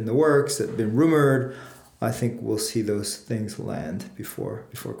that's been in the works, that have been rumored. I think we'll see those things land before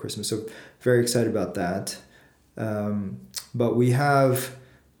Christmas. So very excited about that. But we have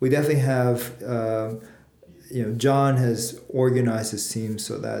we definitely have. John has organized his team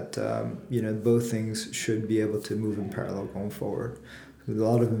so that both things should be able to move in parallel going forward. There's a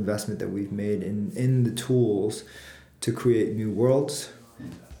lot of investment that we've made in the tools to create new worlds,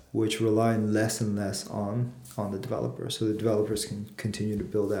 which rely less and less on the developers, so the developers can continue to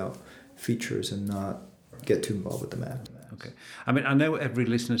build out features and not get too involved with the map. Okay. I mean, I know every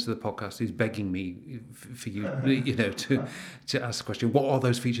listener to the podcast is begging me for you, to ask the question, what are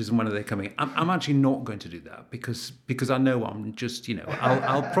those features and when are they coming? I'm actually not going to do that because I know I'm just,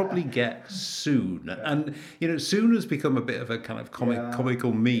 I'll probably get soon. And, soon has become a bit of a kind of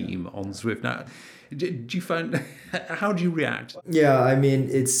comical meme on Zwift. Now, do you find, how do you react? Yeah, I mean,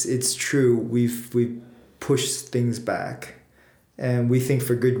 it's true. We've pushed things back, and we think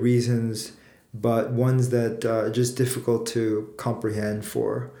for good reasons, but ones that are just difficult to comprehend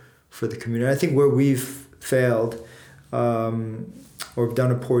for the community. I think where we've failed or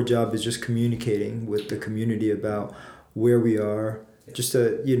done a poor job is just communicating with the community about where we are, just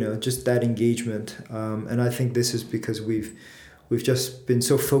that engagement. And I think this is because we've just been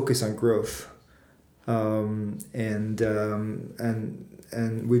so focused on growth, and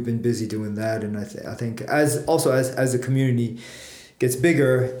we've been busy doing that. And I think as the community gets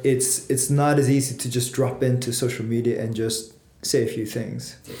bigger, it's not as easy to just drop into social media and just say a few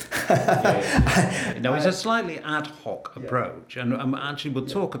things. No, it's a slightly ad hoc approach, and actually we'll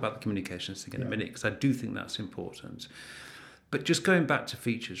talk about the communications thing in a minute, because I do think that's important. But just going back to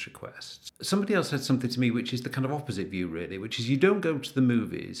features requests, somebody else said something to me which is the kind of opposite view, really, which is you don't go to the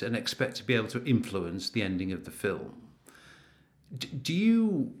movies and expect to be able to influence the ending of the film. Do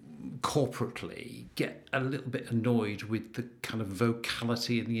you corporately get a little bit annoyed with the kind of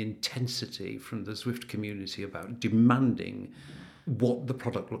vocality and the intensity from the Zwift community about demanding what the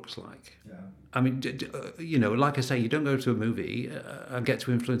product looks like? Yeah. I mean, like I say, you don't go to a movie and get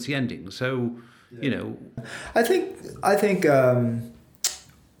to influence the ending. So, I think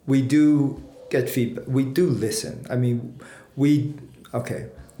we do get feedback. We do listen. I mean, we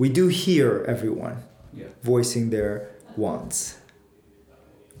do hear everyone voicing their wants.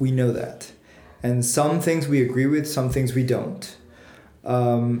 We know that. And some things we agree with, some things we don't.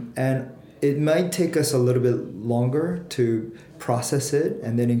 And it might take us a little bit longer to process it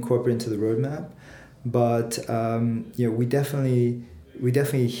and then incorporate into the roadmap. But we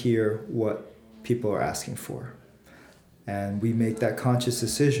definitely hear what people are asking for. And we make that conscious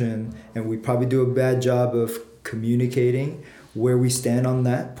decision, and we probably do a bad job of communicating where we stand on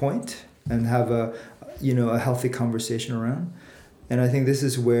that point and have a healthy conversation around. And I think this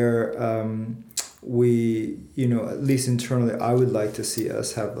is where we, at least internally, I would like to see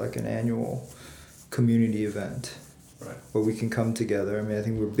us have like an annual community event, right, where we can come together. I mean, I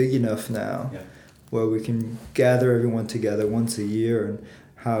think we're big enough now where we can gather everyone together once a year and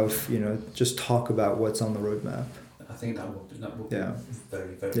have, just talk about what's on the roadmap. I think that will be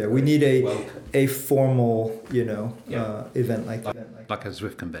very, very. Yeah, we need a formal, event like that. Like a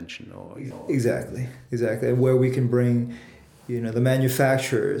Zwift convention or. Exactly, where we can bring, the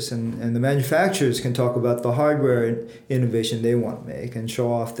manufacturers, and the manufacturers can talk about the hardware and innovation they want to make and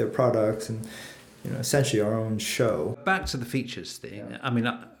show off their products, and essentially our own show. Back to the features thing. Yeah. I mean,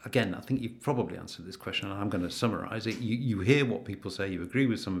 again, I think you've probably answered this question, and I'm going to summarize it. You hear what people say, you agree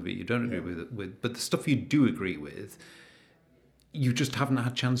with some of it, you don't agree with, but the stuff you do agree with, you just haven't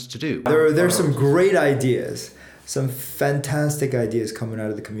had a chance to do. There's some great ideas, some fantastic ideas coming out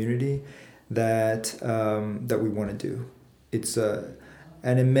of the community that we want to do. It's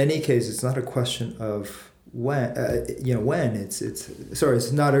and in many cases, it's not a question of when. It's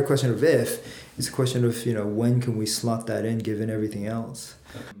not a question of if. It's a question of when can we slot that in, given everything else.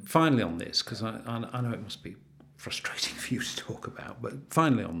 Finally, on this, because I know it must be frustrating for you to talk about, but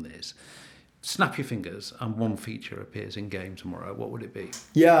finally on this, snap your fingers and one feature appears in game tomorrow. What would it be?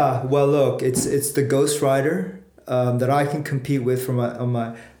 Yeah, well, look, it's the Ghost Rider that I can compete with on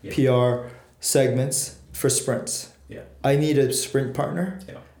my PR segments for sprints. Yeah. I need a sprint partner.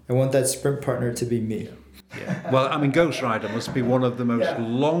 Yeah. I want that sprint partner to be me. Yeah. Well, I mean, Ghost Rider must be one of the most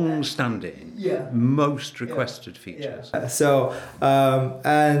long-standing, most requested features. Yeah. So,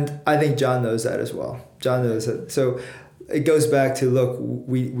 and I think John knows that as well. John knows that. So it goes back to, look,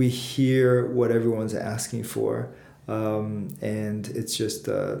 we hear what everyone's asking for, and it's just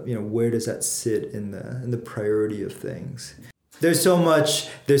where does that sit in the priority of things. There's so much,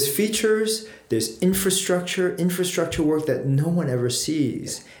 there's features, there's infrastructure work that no one ever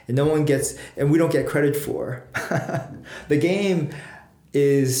sees and no one gets, and we don't get credit for. The game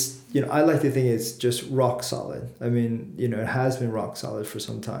is, I like to think it's just rock solid. I mean, it has been rock solid for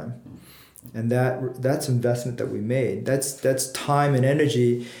some time. And that's investment that we made. That's time and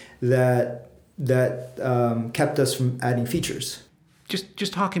energy that kept us from adding features.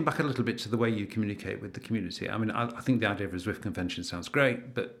 Just harking back a little bit to the way you communicate with the community. I mean, I think the idea of a Zwift convention sounds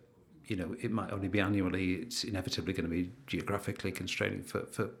great, but it might only be annually. It's inevitably going to be geographically constraining for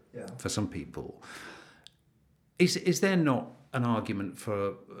some people. Is there not an argument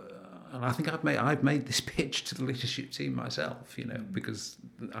for? And I think I've made this pitch to the leadership team myself, because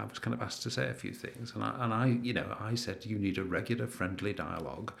I was kind of asked to say a few things, and I said you need a regular, friendly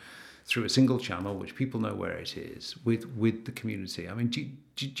dialogue through a single channel, which people know where it is, with the community. I mean, do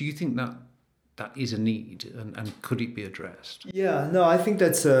you think that is a need, and could it be addressed? Yeah, no, I think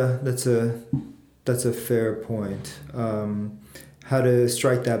that's a fair point. How to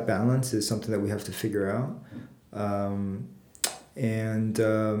strike that balance is something that we have to figure out. I'm in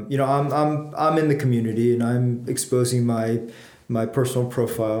the community and I'm exposing my personal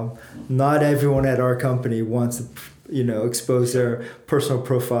profile. Not everyone at our company wants to expose their personal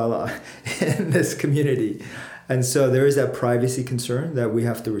profile in this community, and so there is that privacy concern that we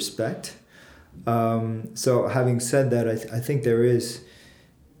have to respect. So having said that, I think there is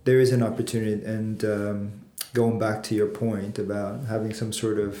an opportunity, and going back to your point about having some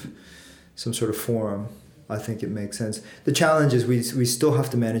sort of forum, I think it makes sense. The challenge is we still have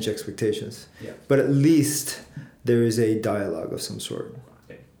to manage expectations, but at least there is a dialogue of some sort.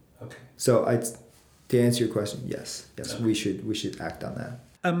 Okay. So to answer your question, yes, okay. we should act on that.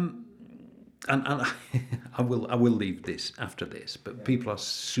 And I will leave this after this, but people are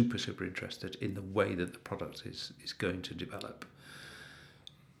super interested in the way that the product is going to develop.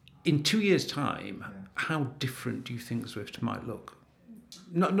 In 2 years' time, how different do you think Zwift might look?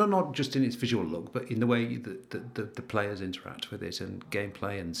 Not just in its visual look, but in the way that the players interact with it, and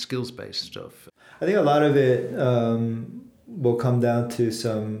gameplay and skills-based stuff. I think a lot of it will come down to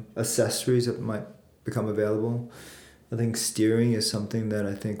some accessories that might become available. I think steering is something that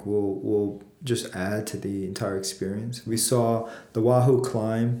I think will just add to the entire experience. We saw the Wahoo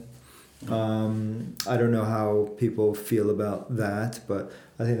climb. I don't know how people feel about that, but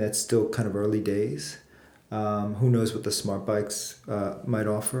I think that's still kind of early days. Who knows what the smart bikes might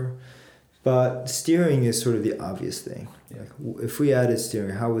offer. But steering is sort of the obvious thing. Like, if we added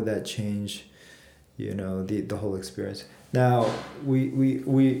steering, how would that change, the whole experience? Now,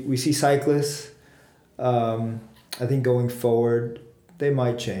 we see cyclists. I think going forward, they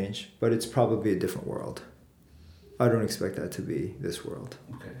might change, but it's probably a different world. I don't expect that to be this world.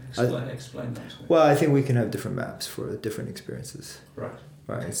 Okay, explain that to me. Well, I think we can have different maps for different experiences. Right.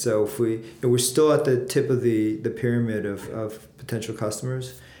 Okay. So if we're still at the tip of the pyramid of potential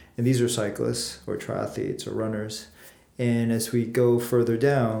customers, and these are cyclists or triathletes or runners, and as we go further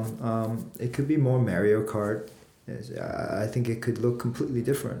down, it could be more Mario Kart. I think it could look completely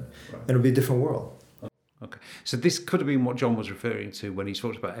different. Right. It'll be a different world. Okay, so this could have been what John was referring to when he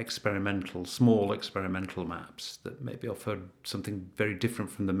talked about small experimental maps that maybe offered something very different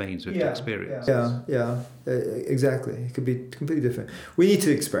from the main Zwift experience. Yeah, exactly. It could be completely different. We need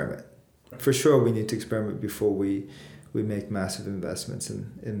to experiment. Right. For sure, we need to experiment before we make massive investments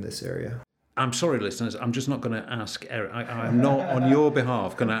in this area. I'm sorry, listeners. I'm just not going to ask Eric. I'm not on your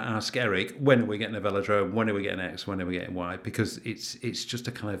behalf going to ask Eric when are we getting a velodrome, when are we getting X, when are we getting Y, because it's just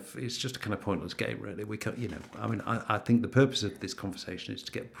a kind of pointless game, really. We can't, I think the purpose of this conversation is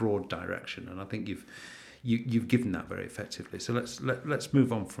to get broad direction, and I think you've given that very effectively. So let's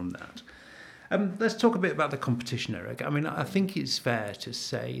move on from that. Let's talk a bit about the competition, Eric. I mean, I think it's fair to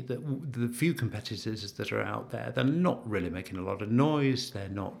say that the few competitors that are out there, they're not really making a lot of noise. They're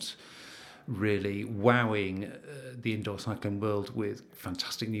not really wowing the indoor cycling world with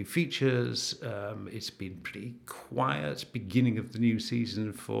fantastic new features. It's been pretty quiet beginning of the new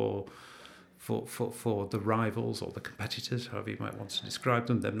season for the rivals or the competitors, however you might want to describe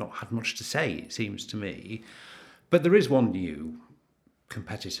them. They've not had much to say, it seems to me. But there is one new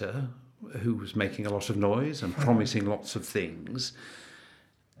competitor who's making a lot of noise and promising lots of things.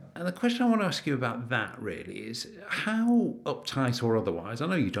 And the question I want to ask you about that really is how uptight or otherwise, I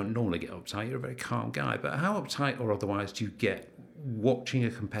know you don't normally get uptight, you're a very calm guy, but how uptight or otherwise do you get watching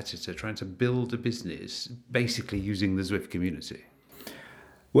a competitor trying to build a business basically using the Zwift community?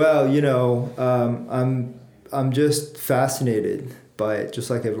 Well, I'm just fascinated by it, just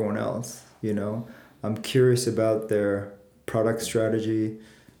like everyone else, I'm curious about their product strategy,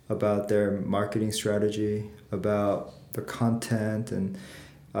 about their marketing strategy, about the content, and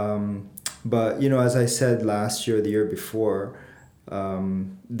but as I said last year, the year before,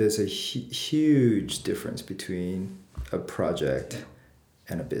 there's a huge difference between a project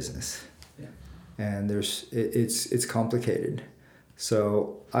and a business, and it's complicated.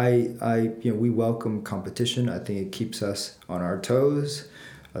 So we welcome competition. I think it keeps us on our toes.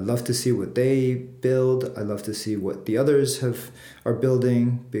 I love to see what they build. I love to see what the others are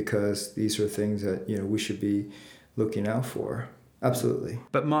building, because these are things that we should be looking out for. Absolutely.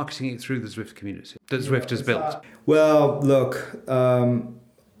 But marketing it through the Zwift community that Zwift has built. Well, look,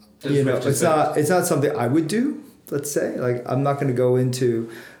 it's not something I would do. Let's say, like, I'm not going to go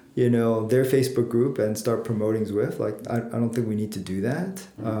into their Facebook group and start promoting Zwift. Like, I don't think we need to do that.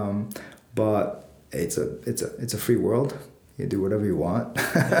 But it's a free world. You can do whatever you want.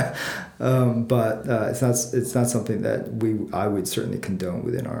 But it's not something that I would certainly condone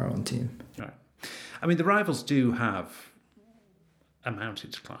within our own team. Right. I mean, the rivals do have a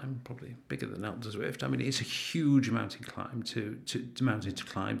mountain to climb, probably bigger than Elder Zwift. I mean, it's a huge mountain climb to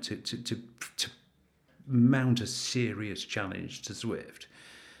mount a serious challenge to Zwift.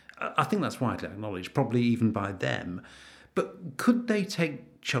 I think that's widely acknowledged, probably even by them. But could they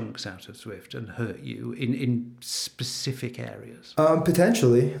take chunks out of Zwift and hurt you in specific areas?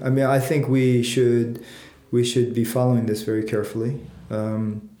 Potentially. I mean, I think we should be following this very carefully.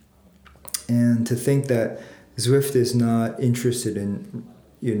 And to think that Zwift is not interested in,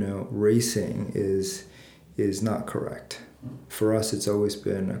 racing is not correct. For us, it's always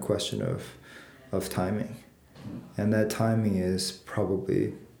been a question of timing, and that timing is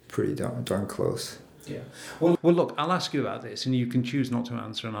probably pretty darn close. Yeah. Well, look, I'll ask you about this, and you can choose not to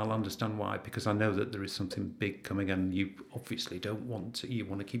answer, and I'll understand why, because I know that there is something big coming, and you obviously don't want to. You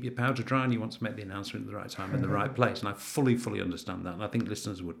want to keep your powder dry, and you want to make the announcement at the right time in the right place, and I fully understand that, and I think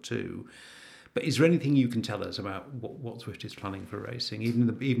listeners would too. But is there anything you can tell us about what Zwift is planning for racing,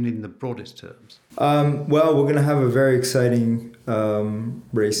 even in the broadest terms? Well, we're going to have a very exciting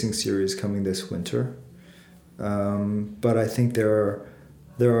racing series coming this winter. But I think there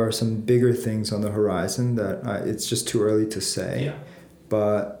are some bigger things on the horizon that it's just too early to say. Yeah.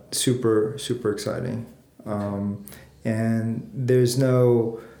 But super, super exciting. And there's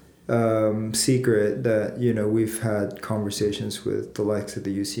no secret that, we've had conversations with the likes of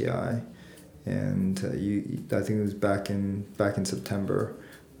the UCI. And I think it was back in September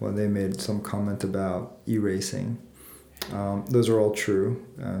when they made some comment about e-racing. Those are all true.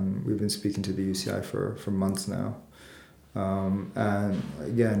 We've been speaking to the UCI for months now. And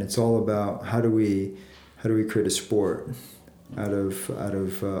again, it's all about how do we create a sport out of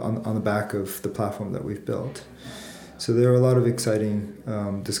on the back of the platform that we've built. So there are a lot of exciting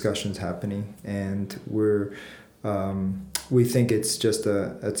discussions happening, and we think it's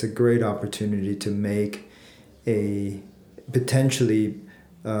a great opportunity to make potentially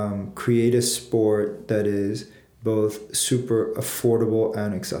create a sport that is both super affordable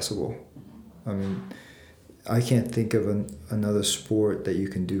and accessible. I mean, I can't think of another sport that you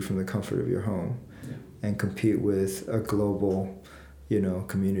can do from the comfort of your home and compete with a global,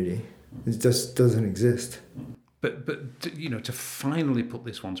 community. It just doesn't exist. But to finally put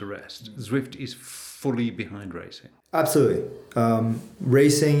this one to rest, Zwift is fully behind racing. Absolutely.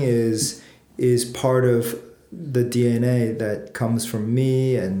 Racing is part of the DNA that comes from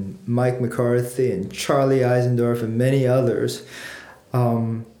me and Mike McCarthy and Charlie Eisendorf and many others.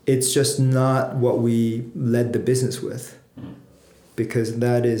 It's just not what we led the business with, because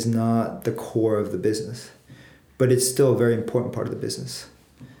that is not the core of the business. But it's still a very important part of the business.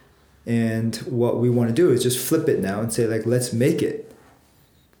 And what we want to do is just flip it now and say, like, let's make it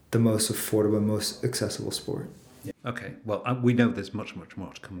the most affordable, most accessible sport. Yeah. Okay, well, we know there's much, much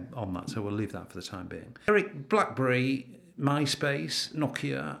more to come on that, so we'll leave that for the time being. Eric, BlackBerry, MySpace,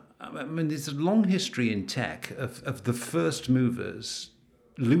 Nokia, I mean, there's a long history in tech of the first movers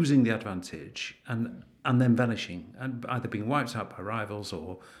losing the advantage and then vanishing, and either being wiped out by rivals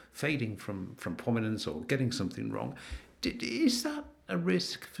or fading from prominence or getting something wrong. Is that a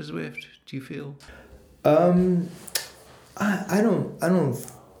risk for Zwift, do you feel? I don't.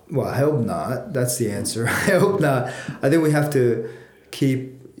 Well, I hope not. That's the answer. I hope not. I think we have to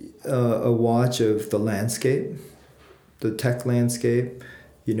keep a watch of the landscape, the tech landscape.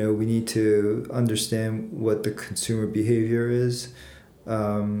 We need to understand what the consumer behavior is.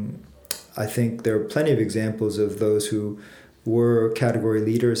 I think there are plenty of examples of those who were category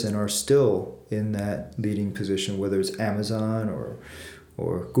leaders and are still in that leading position, whether it's Amazon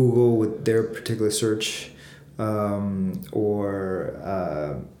or Google with their particular search, or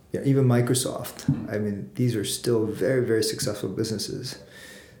even Microsoft. I mean, these are still very, very successful businesses.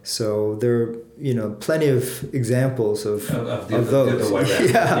 So there are, plenty of examples of those. The way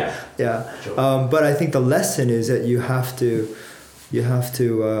around. Yeah. Sure. But I think the lesson is that you have to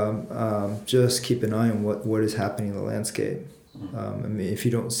just keep an eye on what is happening in the landscape. I mean, if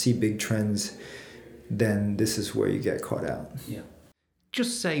you don't see big trends, then this is where you get caught out. Yeah.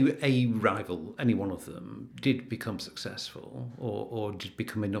 just say a rival, any one of them, did become successful or did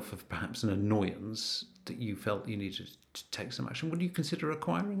become enough of perhaps an annoyance that you felt you needed to take some action, would you consider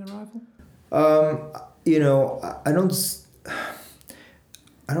acquiring a rival? I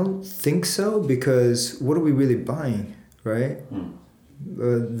don't think so, because what are we really buying, right?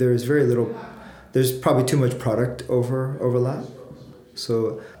 There's very little. There's probably too much product overlap,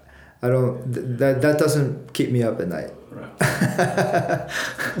 so I don't. That doesn't keep me up at night. Right.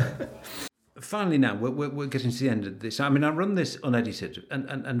 Finally, now we're getting to the end of this. I mean, I run this unedited,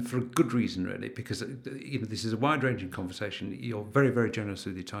 and for a good reason, really, because this is a wide-ranging conversation. You're very, very generous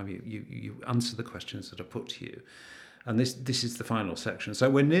with your time. You answer the questions that are put to you, and this is the final section. So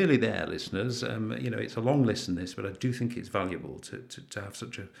we're nearly there, listeners. It's a long listen, this, but I do think it's valuable to have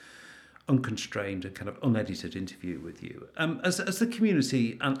such a unconstrained and kind of unedited interview with you. As the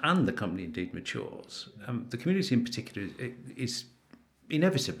community and the company indeed matures, the community in particular is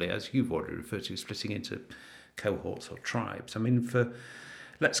inevitably, as you've already referred to, splitting into cohorts or tribes. I mean,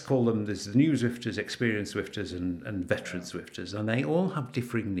 let's call them, there's the new Zwifters, experienced Zwifters and veteran Zwifters, and they all have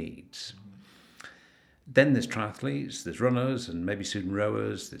differing needs. Then there's triathletes, there's runners, and maybe soon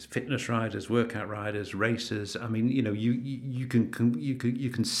rowers. There's fitness riders, workout riders, racers. I mean, you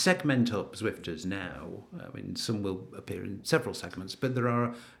can segment up Zwifters now. I mean, some will appear in several segments, but there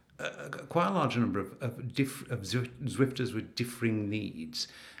are quite a large number of Zwifters with differing needs.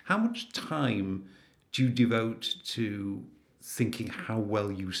 How much time do you devote to thinking how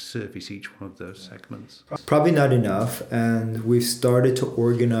well you service each one of those segments? Probably not enough, and we've started to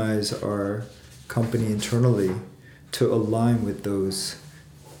organize our company internally to align with those,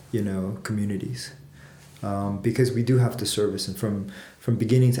 communities, because we do have to service them from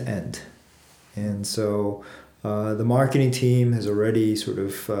beginning to end, and so the marketing team has already sort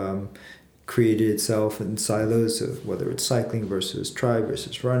of created itself in silos of whether it's cycling versus tri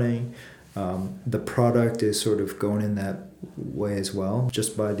versus running. The product is sort of going in that way as well,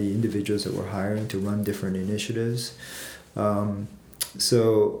 just by the individuals that we're hiring to run different initiatives.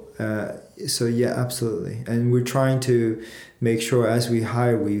 So yeah, absolutely. And we're trying to make sure as we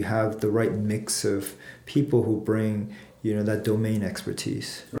hire, we have the right mix of people who bring, that domain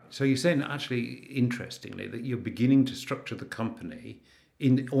expertise. So you're saying, actually, interestingly, that you're beginning to structure the company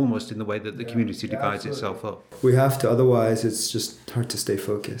almost in the way that the community divides itself up. We have to, otherwise it's just hard to stay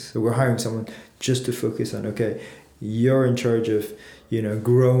focused. So we're hiring someone just to focus on, okay, you're in charge of,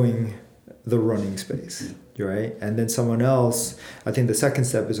 growing the running space. Right, and then someone else. I think the second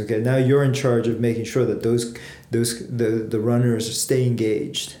step is, okay, now you're in charge of making sure that the runners stay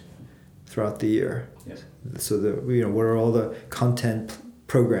engaged throughout the year. Yes. So what are all the content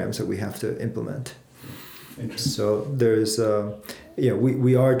programs that we have to implement? So there's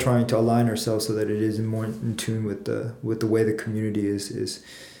we are trying to align ourselves so that it is more in tune with the way the community is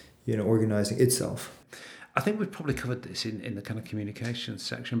organizing itself. I think we've probably covered this in the kind of communications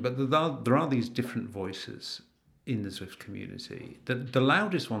section, but there are these different voices in the Zwift community. The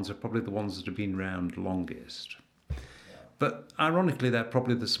loudest ones are probably the ones that have been around longest. But ironically, they're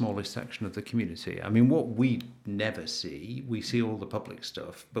probably the smallest section of the community. I mean, what we never see, we see all the public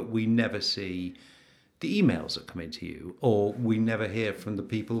stuff, but we never see the emails that come into you, or we never hear from the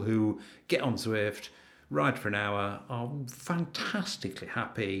people who get on Zwift, ride for an hour, are fantastically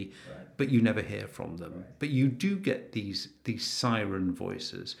happy, right, but you never hear from them. Right. But you do get these siren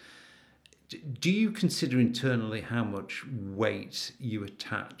voices. Do you consider internally how much weight you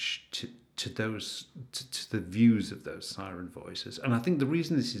attach to the views of those siren voices? And I think the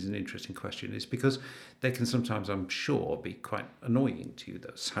reason this is an interesting question is because they can sometimes, I'm sure, be quite annoying to you,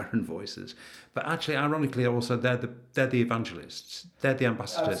 those siren voices. But actually, ironically, also they're the evangelists, they're the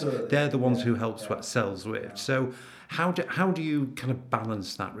ambassadors, absolutely, they're the ones who help sell Zwift. Yeah. So how do you kind of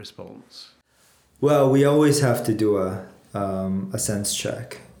balance that response? Well, we always have to do a sense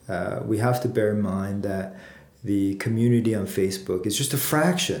check. We have to bear in mind that the community on Facebook is just a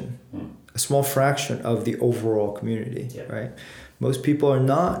fraction. A small fraction of the overall community, yeah, right? Most people are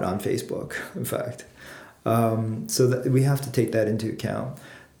not on Facebook, in fact. So that we have to take that into account.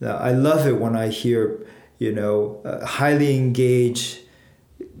 Now, I love it when I hear, a highly engaged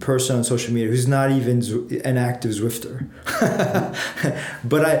person on social media who's not even an active Zwifter.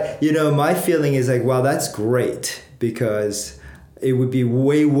 But my feeling is like, wow, that's great, because it would be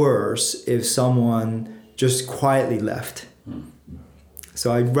way worse if someone just quietly left.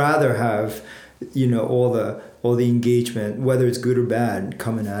 So I'd rather have, all the engagement, whether it's good or bad,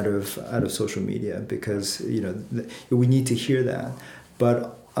 coming out of social media, because we need to hear that.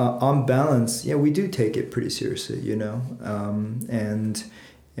 But on balance, we do take it pretty seriously, and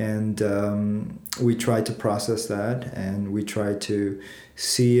And we try to process that, and we try to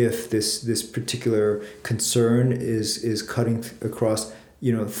see if this particular concern is cutting across,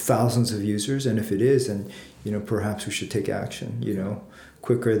 thousands of users, and if it is, then perhaps we should take action,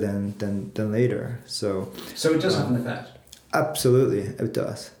 quicker than later. So it does have an effect. Absolutely, it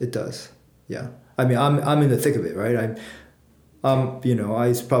does. Yeah, I mean, I'm in the thick of it, right?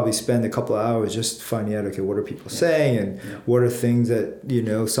 I probably spend a couple of hours just finding out, okay, what are people saying, and what are things that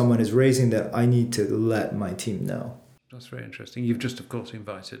someone is raising that I need to let my team know. That's very interesting. You've just, of course,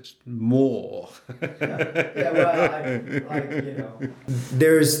 invited more.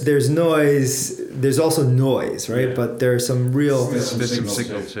 There's noise. There's also noise, right? Yeah. But there's some real. There's some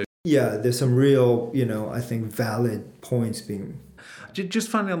signal too. Yeah, there's some real, I think, valid points being. Just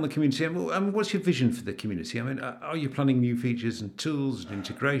finally on the community, what's your vision for the community? Are you planning new features and tools and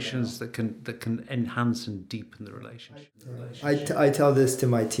integrations that can enhance and deepen the relationship? I tell this to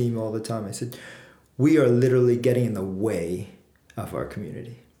my team all the time. I said, we are literally getting in the way of our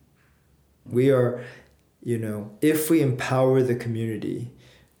community. We are, if we empower the community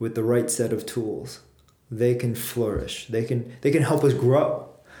with the right set of tools, they can flourish. They can help us grow.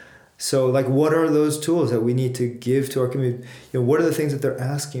 So, what are those tools that we need to give to our community? What are the things that they're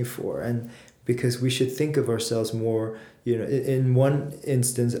asking for? And because we should think of ourselves more, in one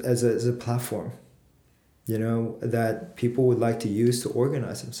instance as a platform, that people would like to use to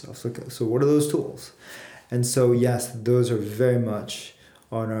organize themselves. So what are those tools? And so, yes, those are very much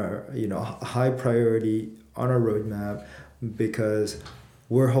on our, high priority on our roadmap, because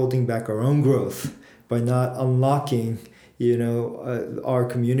we're holding back our own growth by not unlocking our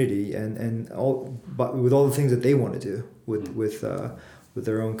community and all, but with all the things that they want to do with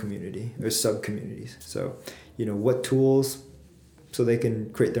their own community or sub communities. So, what tools, so they can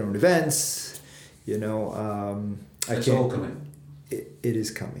create their own events. It's all coming. It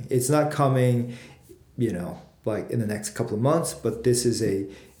is coming. It's not coming, in the next couple of months, but this is a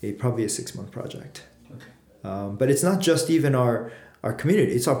probably a 6-month project. Okay. But it's not just even our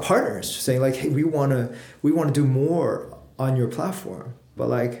community. It's our partners saying hey, we want to do more on your platform, but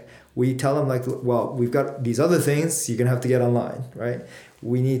we tell them well, we've got these other things, you're gonna have to get online, right?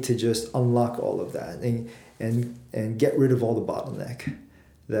 We need to just unlock all of that and get rid of all the bottleneck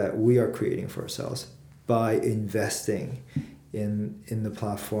that we are creating for ourselves by investing in the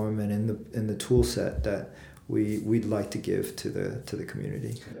platform and in the tool set that we'd like to give to the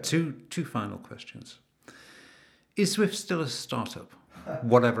community. Two final questions. Is Zwift still a startup?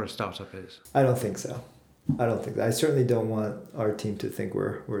 Whatever a startup is. I don't think so. I certainly don't want our team to think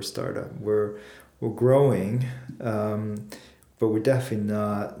we're a startup. We're growing, but we're definitely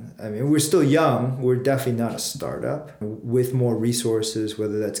not. We're still young. We're definitely not a startup. With more resources,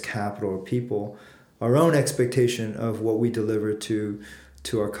 whether that's capital or people, our own expectation of what we deliver to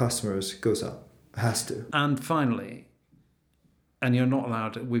our customers goes up. It has to. And finally, and you're not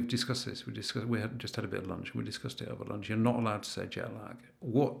allowed. We've discussed this. We had just had a bit of lunch. We discussed it over lunch. You're not allowed to say jet lag.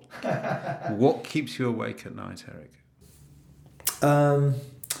 What keeps you awake at night, Eric?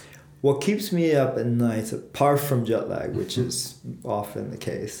 What keeps me up at night, apart from jet lag, which is often the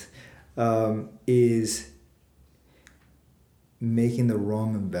case, is making the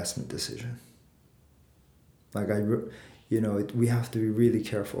wrong investment decision. We have to be really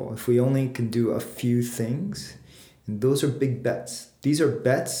careful. If we only can do a few things. And those are big bets. These are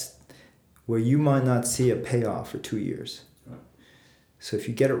bets where you might not see a payoff for 2 years. Right. So if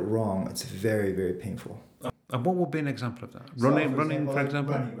you get it wrong, it's very, very painful. And what would be an example of that? Running, for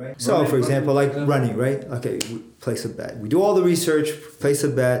example? Running, right? So, for example, running, right? Okay, we place a bet. We do all the research, place a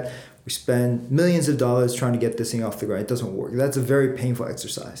bet. We spend millions of dollars trying to get this thing off the ground. It doesn't work. That's a very painful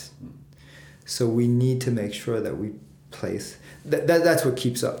exercise. So we need to make sure that we place... That's what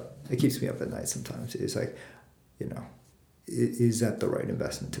keeps me up at night sometimes. It's is that the right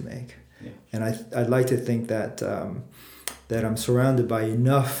investment to make? Yeah. And I'd like to think that I'm surrounded by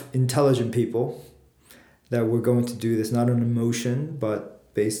enough intelligent people that we're going to do this not on emotion, but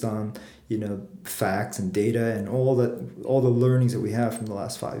based on facts and data and all the learnings that we have from the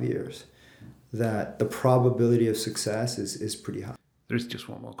last 5 years, that the probability of success is pretty high. There is just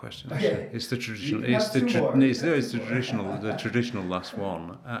one more question. Okay. It's the traditional. It's the traditional last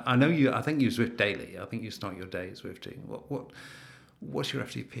one. I know you. I think you Zwift daily. I think you start your day Zwifting. What's your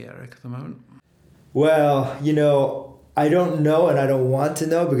FTP, Eric, at the moment? Well, I don't know, and I don't want to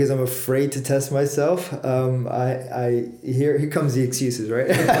know because I'm afraid to test myself. Here comes the excuses,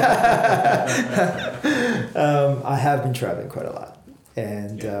 right? I have been traveling quite a lot,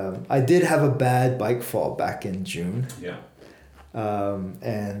 and I did have a bad bike fall back in June. Yeah.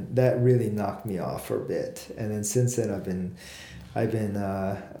 And that really knocked me off for a bit. And then since then, I've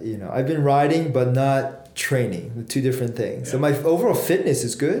been riding but not training. Two different things. Yeah. So my overall fitness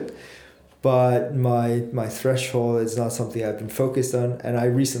is good, but my threshold is not something I've been focused on. And I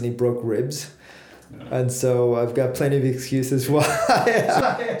recently broke ribs. And so I've got plenty of excuses why.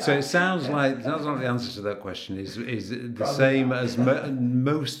 So it sounds like the answer to that question is the probably same not. As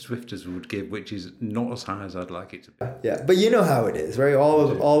most Zwifters would give, which is not as high as I'd like it to be. Yeah, but you know how it is, right? All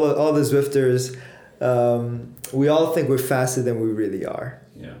the Zwifters, we all think we're faster than we really are.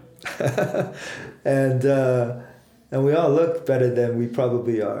 Yeah. And we all look better than we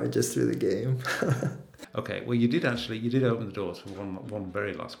probably are just through the game. Okay, well, you did open the doors for one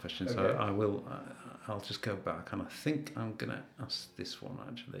very last question, so okay. I'll just go back, and I think I'm going to ask this one,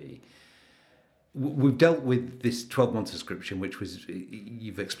 actually. We've dealt with this 12-month subscription, which was,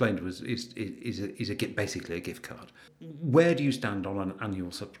 you've explained, is basically a gift card. Where do you stand on an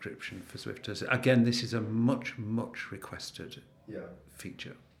annual subscription for Zwifters? Again, this is a much, much requested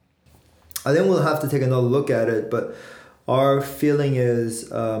feature. I think we'll have to take another look at it, but our feeling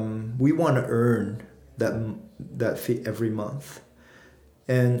is we want to earn that fee every month.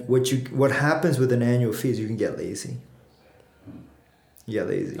 And what happens with an annual fee is you can get lazy. You get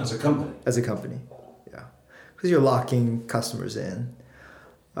lazy. As a company, yeah. Because you're locking customers in.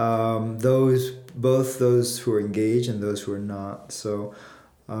 Both those who are engaged and those who are not. So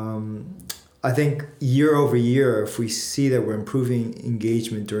I think year over year, if we see that we're improving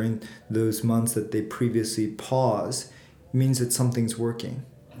engagement during those months that they previously paused, it means that something's working.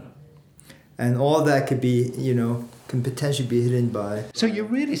 And all that could be, can potentially be hidden by. So you're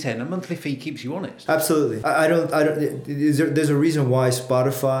really saying a monthly fee keeps you honest? Absolutely. I don't. There's a reason why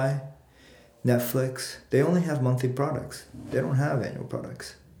Spotify, Netflix, they only have monthly products. They don't have annual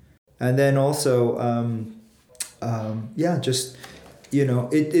products. And then also,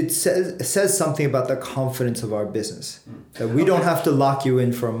 it says something about the confidence of our business that we don't have to lock you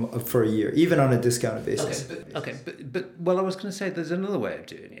in for a year, even on a discounted basis. But I was going to say there's another way of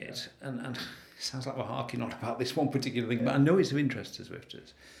doing it, and it sounds like we're harking on about this one particular thing, but I know it's of interest to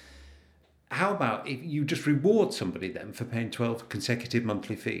Zwifters. How about if you just reward somebody then for paying 12 consecutive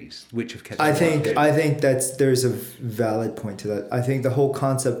monthly fees, which have kept? I think there's a valid point to that. I think the whole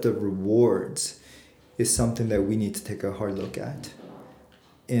concept of rewards is something that we need to take a hard look at.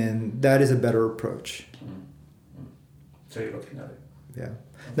 And that is a better approach. So you're looking at it? Yeah.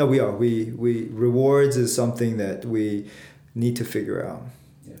 No, we are. We rewards is something that we need to figure out.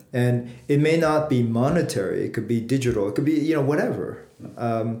 Yeah. And it may not be monetary. It could be digital. It could be, whatever.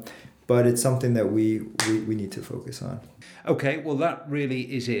 But it's something that we need to focus on. Okay, well, that really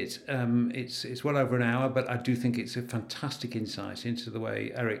is it. It's well over an hour, but I do think it's a fantastic insight into the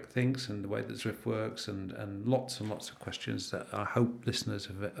way Eric thinks and the way that Zwift works, and lots of questions that I hope listeners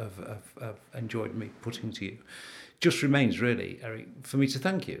have enjoyed me putting to you. Just remains really, Eric, for me to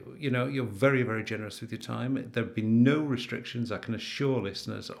thank you. You're very, very generous with your time. There have been no restrictions, I can assure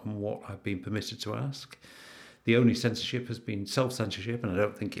listeners, on what I've been permitted to ask. The only censorship has been self-censorship, and I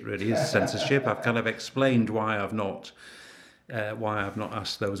don't think it really is censorship. I've kind of explained why I've not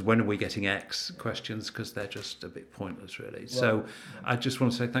asked those "when are we getting X" questions, because they're just a bit pointless, really. Well, so I just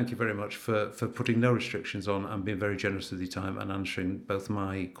want to say thank you very much for putting no restrictions on and being very generous with your time and answering both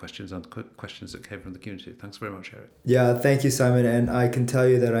my questions and questions that came from the community. Thanks very much, Eric. Yeah, thank you, Simon. And I can tell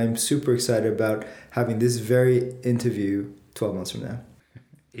you that I'm super excited about having this very interview 12 months from now.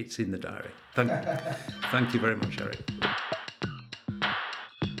 It's in the diary. Thank you very much, Eric.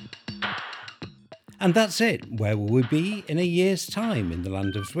 And that's it. Where will we be in a year's time in the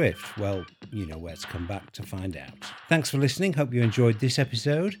land of Zwift? Well, you know where to come back to find out. Thanks for listening. Hope you enjoyed this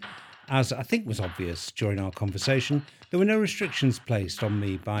episode. As I think was obvious during our conversation, there were no restrictions placed on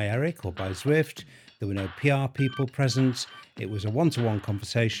me by Eric or by Zwift. There were no PR people present. It was a one-to-one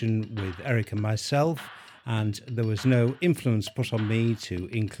conversation with Eric and myself, and there was no influence put on me to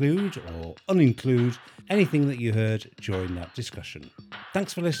include or uninclude anything that you heard during that discussion.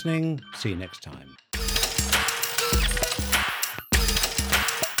 Thanks for listening. See you next time.